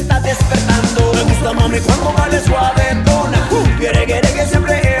mundo está despertando. Me gusta mami cuando baile suavetona. Cumbia, reggae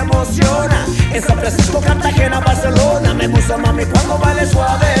siempre emociona. En San Francisco, Cartagena, Barcelona. Me gusta mami cuando baile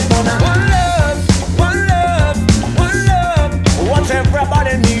suavetona. One love, one love. What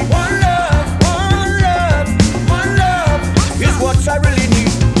everybody need. One love is what I really need.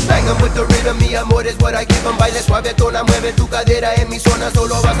 Bang 'em with the rhythm, mi amor es what I give 'em. Baile suavetona, mueve tu cadera en mi zona.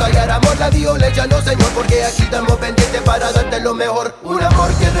 Solo vas a hallar amor, la violencia no señor. Porque aquí estamos pendientes para darte lo mejor. Un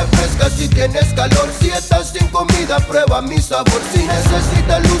amor que refresca si tienes calor. Si estás sin comida, prueba mi sabor. Si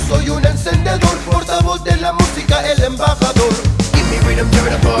necesitas luz, soy un encendedor. Portavoz de la música, el embajador. Me rhythm, tear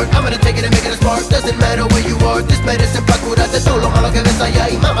it apart. I'm gonna take it and make it a spark. Doesn't matter where you are. This medicine pa' curarte todo lo malo que ves allá.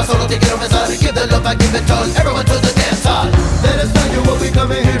 Y mama, solo te quiero besar. Give the love, I give it all. Everyone to the dance hall. Let us tell you what we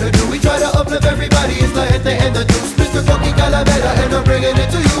coming here to do. We try to uplift everybody. It's la gente and the juice. Mr. Funky Calavera, and I'm bringing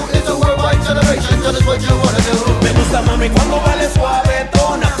it to you. It's a worldwide celebration. Tell us what you wanna do. Me gusta mami cuando baile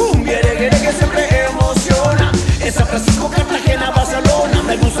suavetona. Cumbia, reggae que siempre emociona. En San Francisco, Cartagena, Barcelona.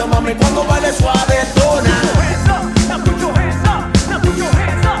 Me gusta mami cuando baile suavetona.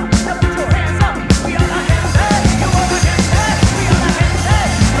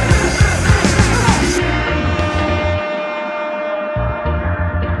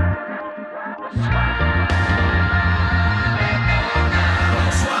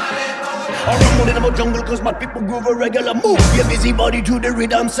 Jungle cause my people groove a regular move. Your busy body to the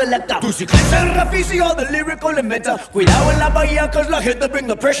rhythm selector. Tu ciclista el Rafisi or the lyrical inventor. Cuidado en la bahía cause la hit to bring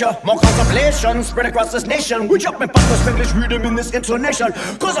the pressure. More contemplation spread across this nation. We jump and pop the Spanglish rhythm in this intonation.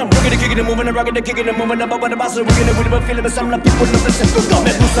 Cause I'm rocking and kicking and moving and rocking and kicking and moving above the boss. We're gonna with a feeling but some people no listen to go.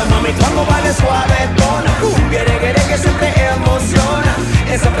 Me gusta mami cuando baile suavetona. Cumbia, reggae que siempre emociona.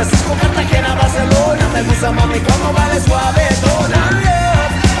 En San Francisco, Cartagena, Barcelona. Me gusta mami cuando baile suavetona.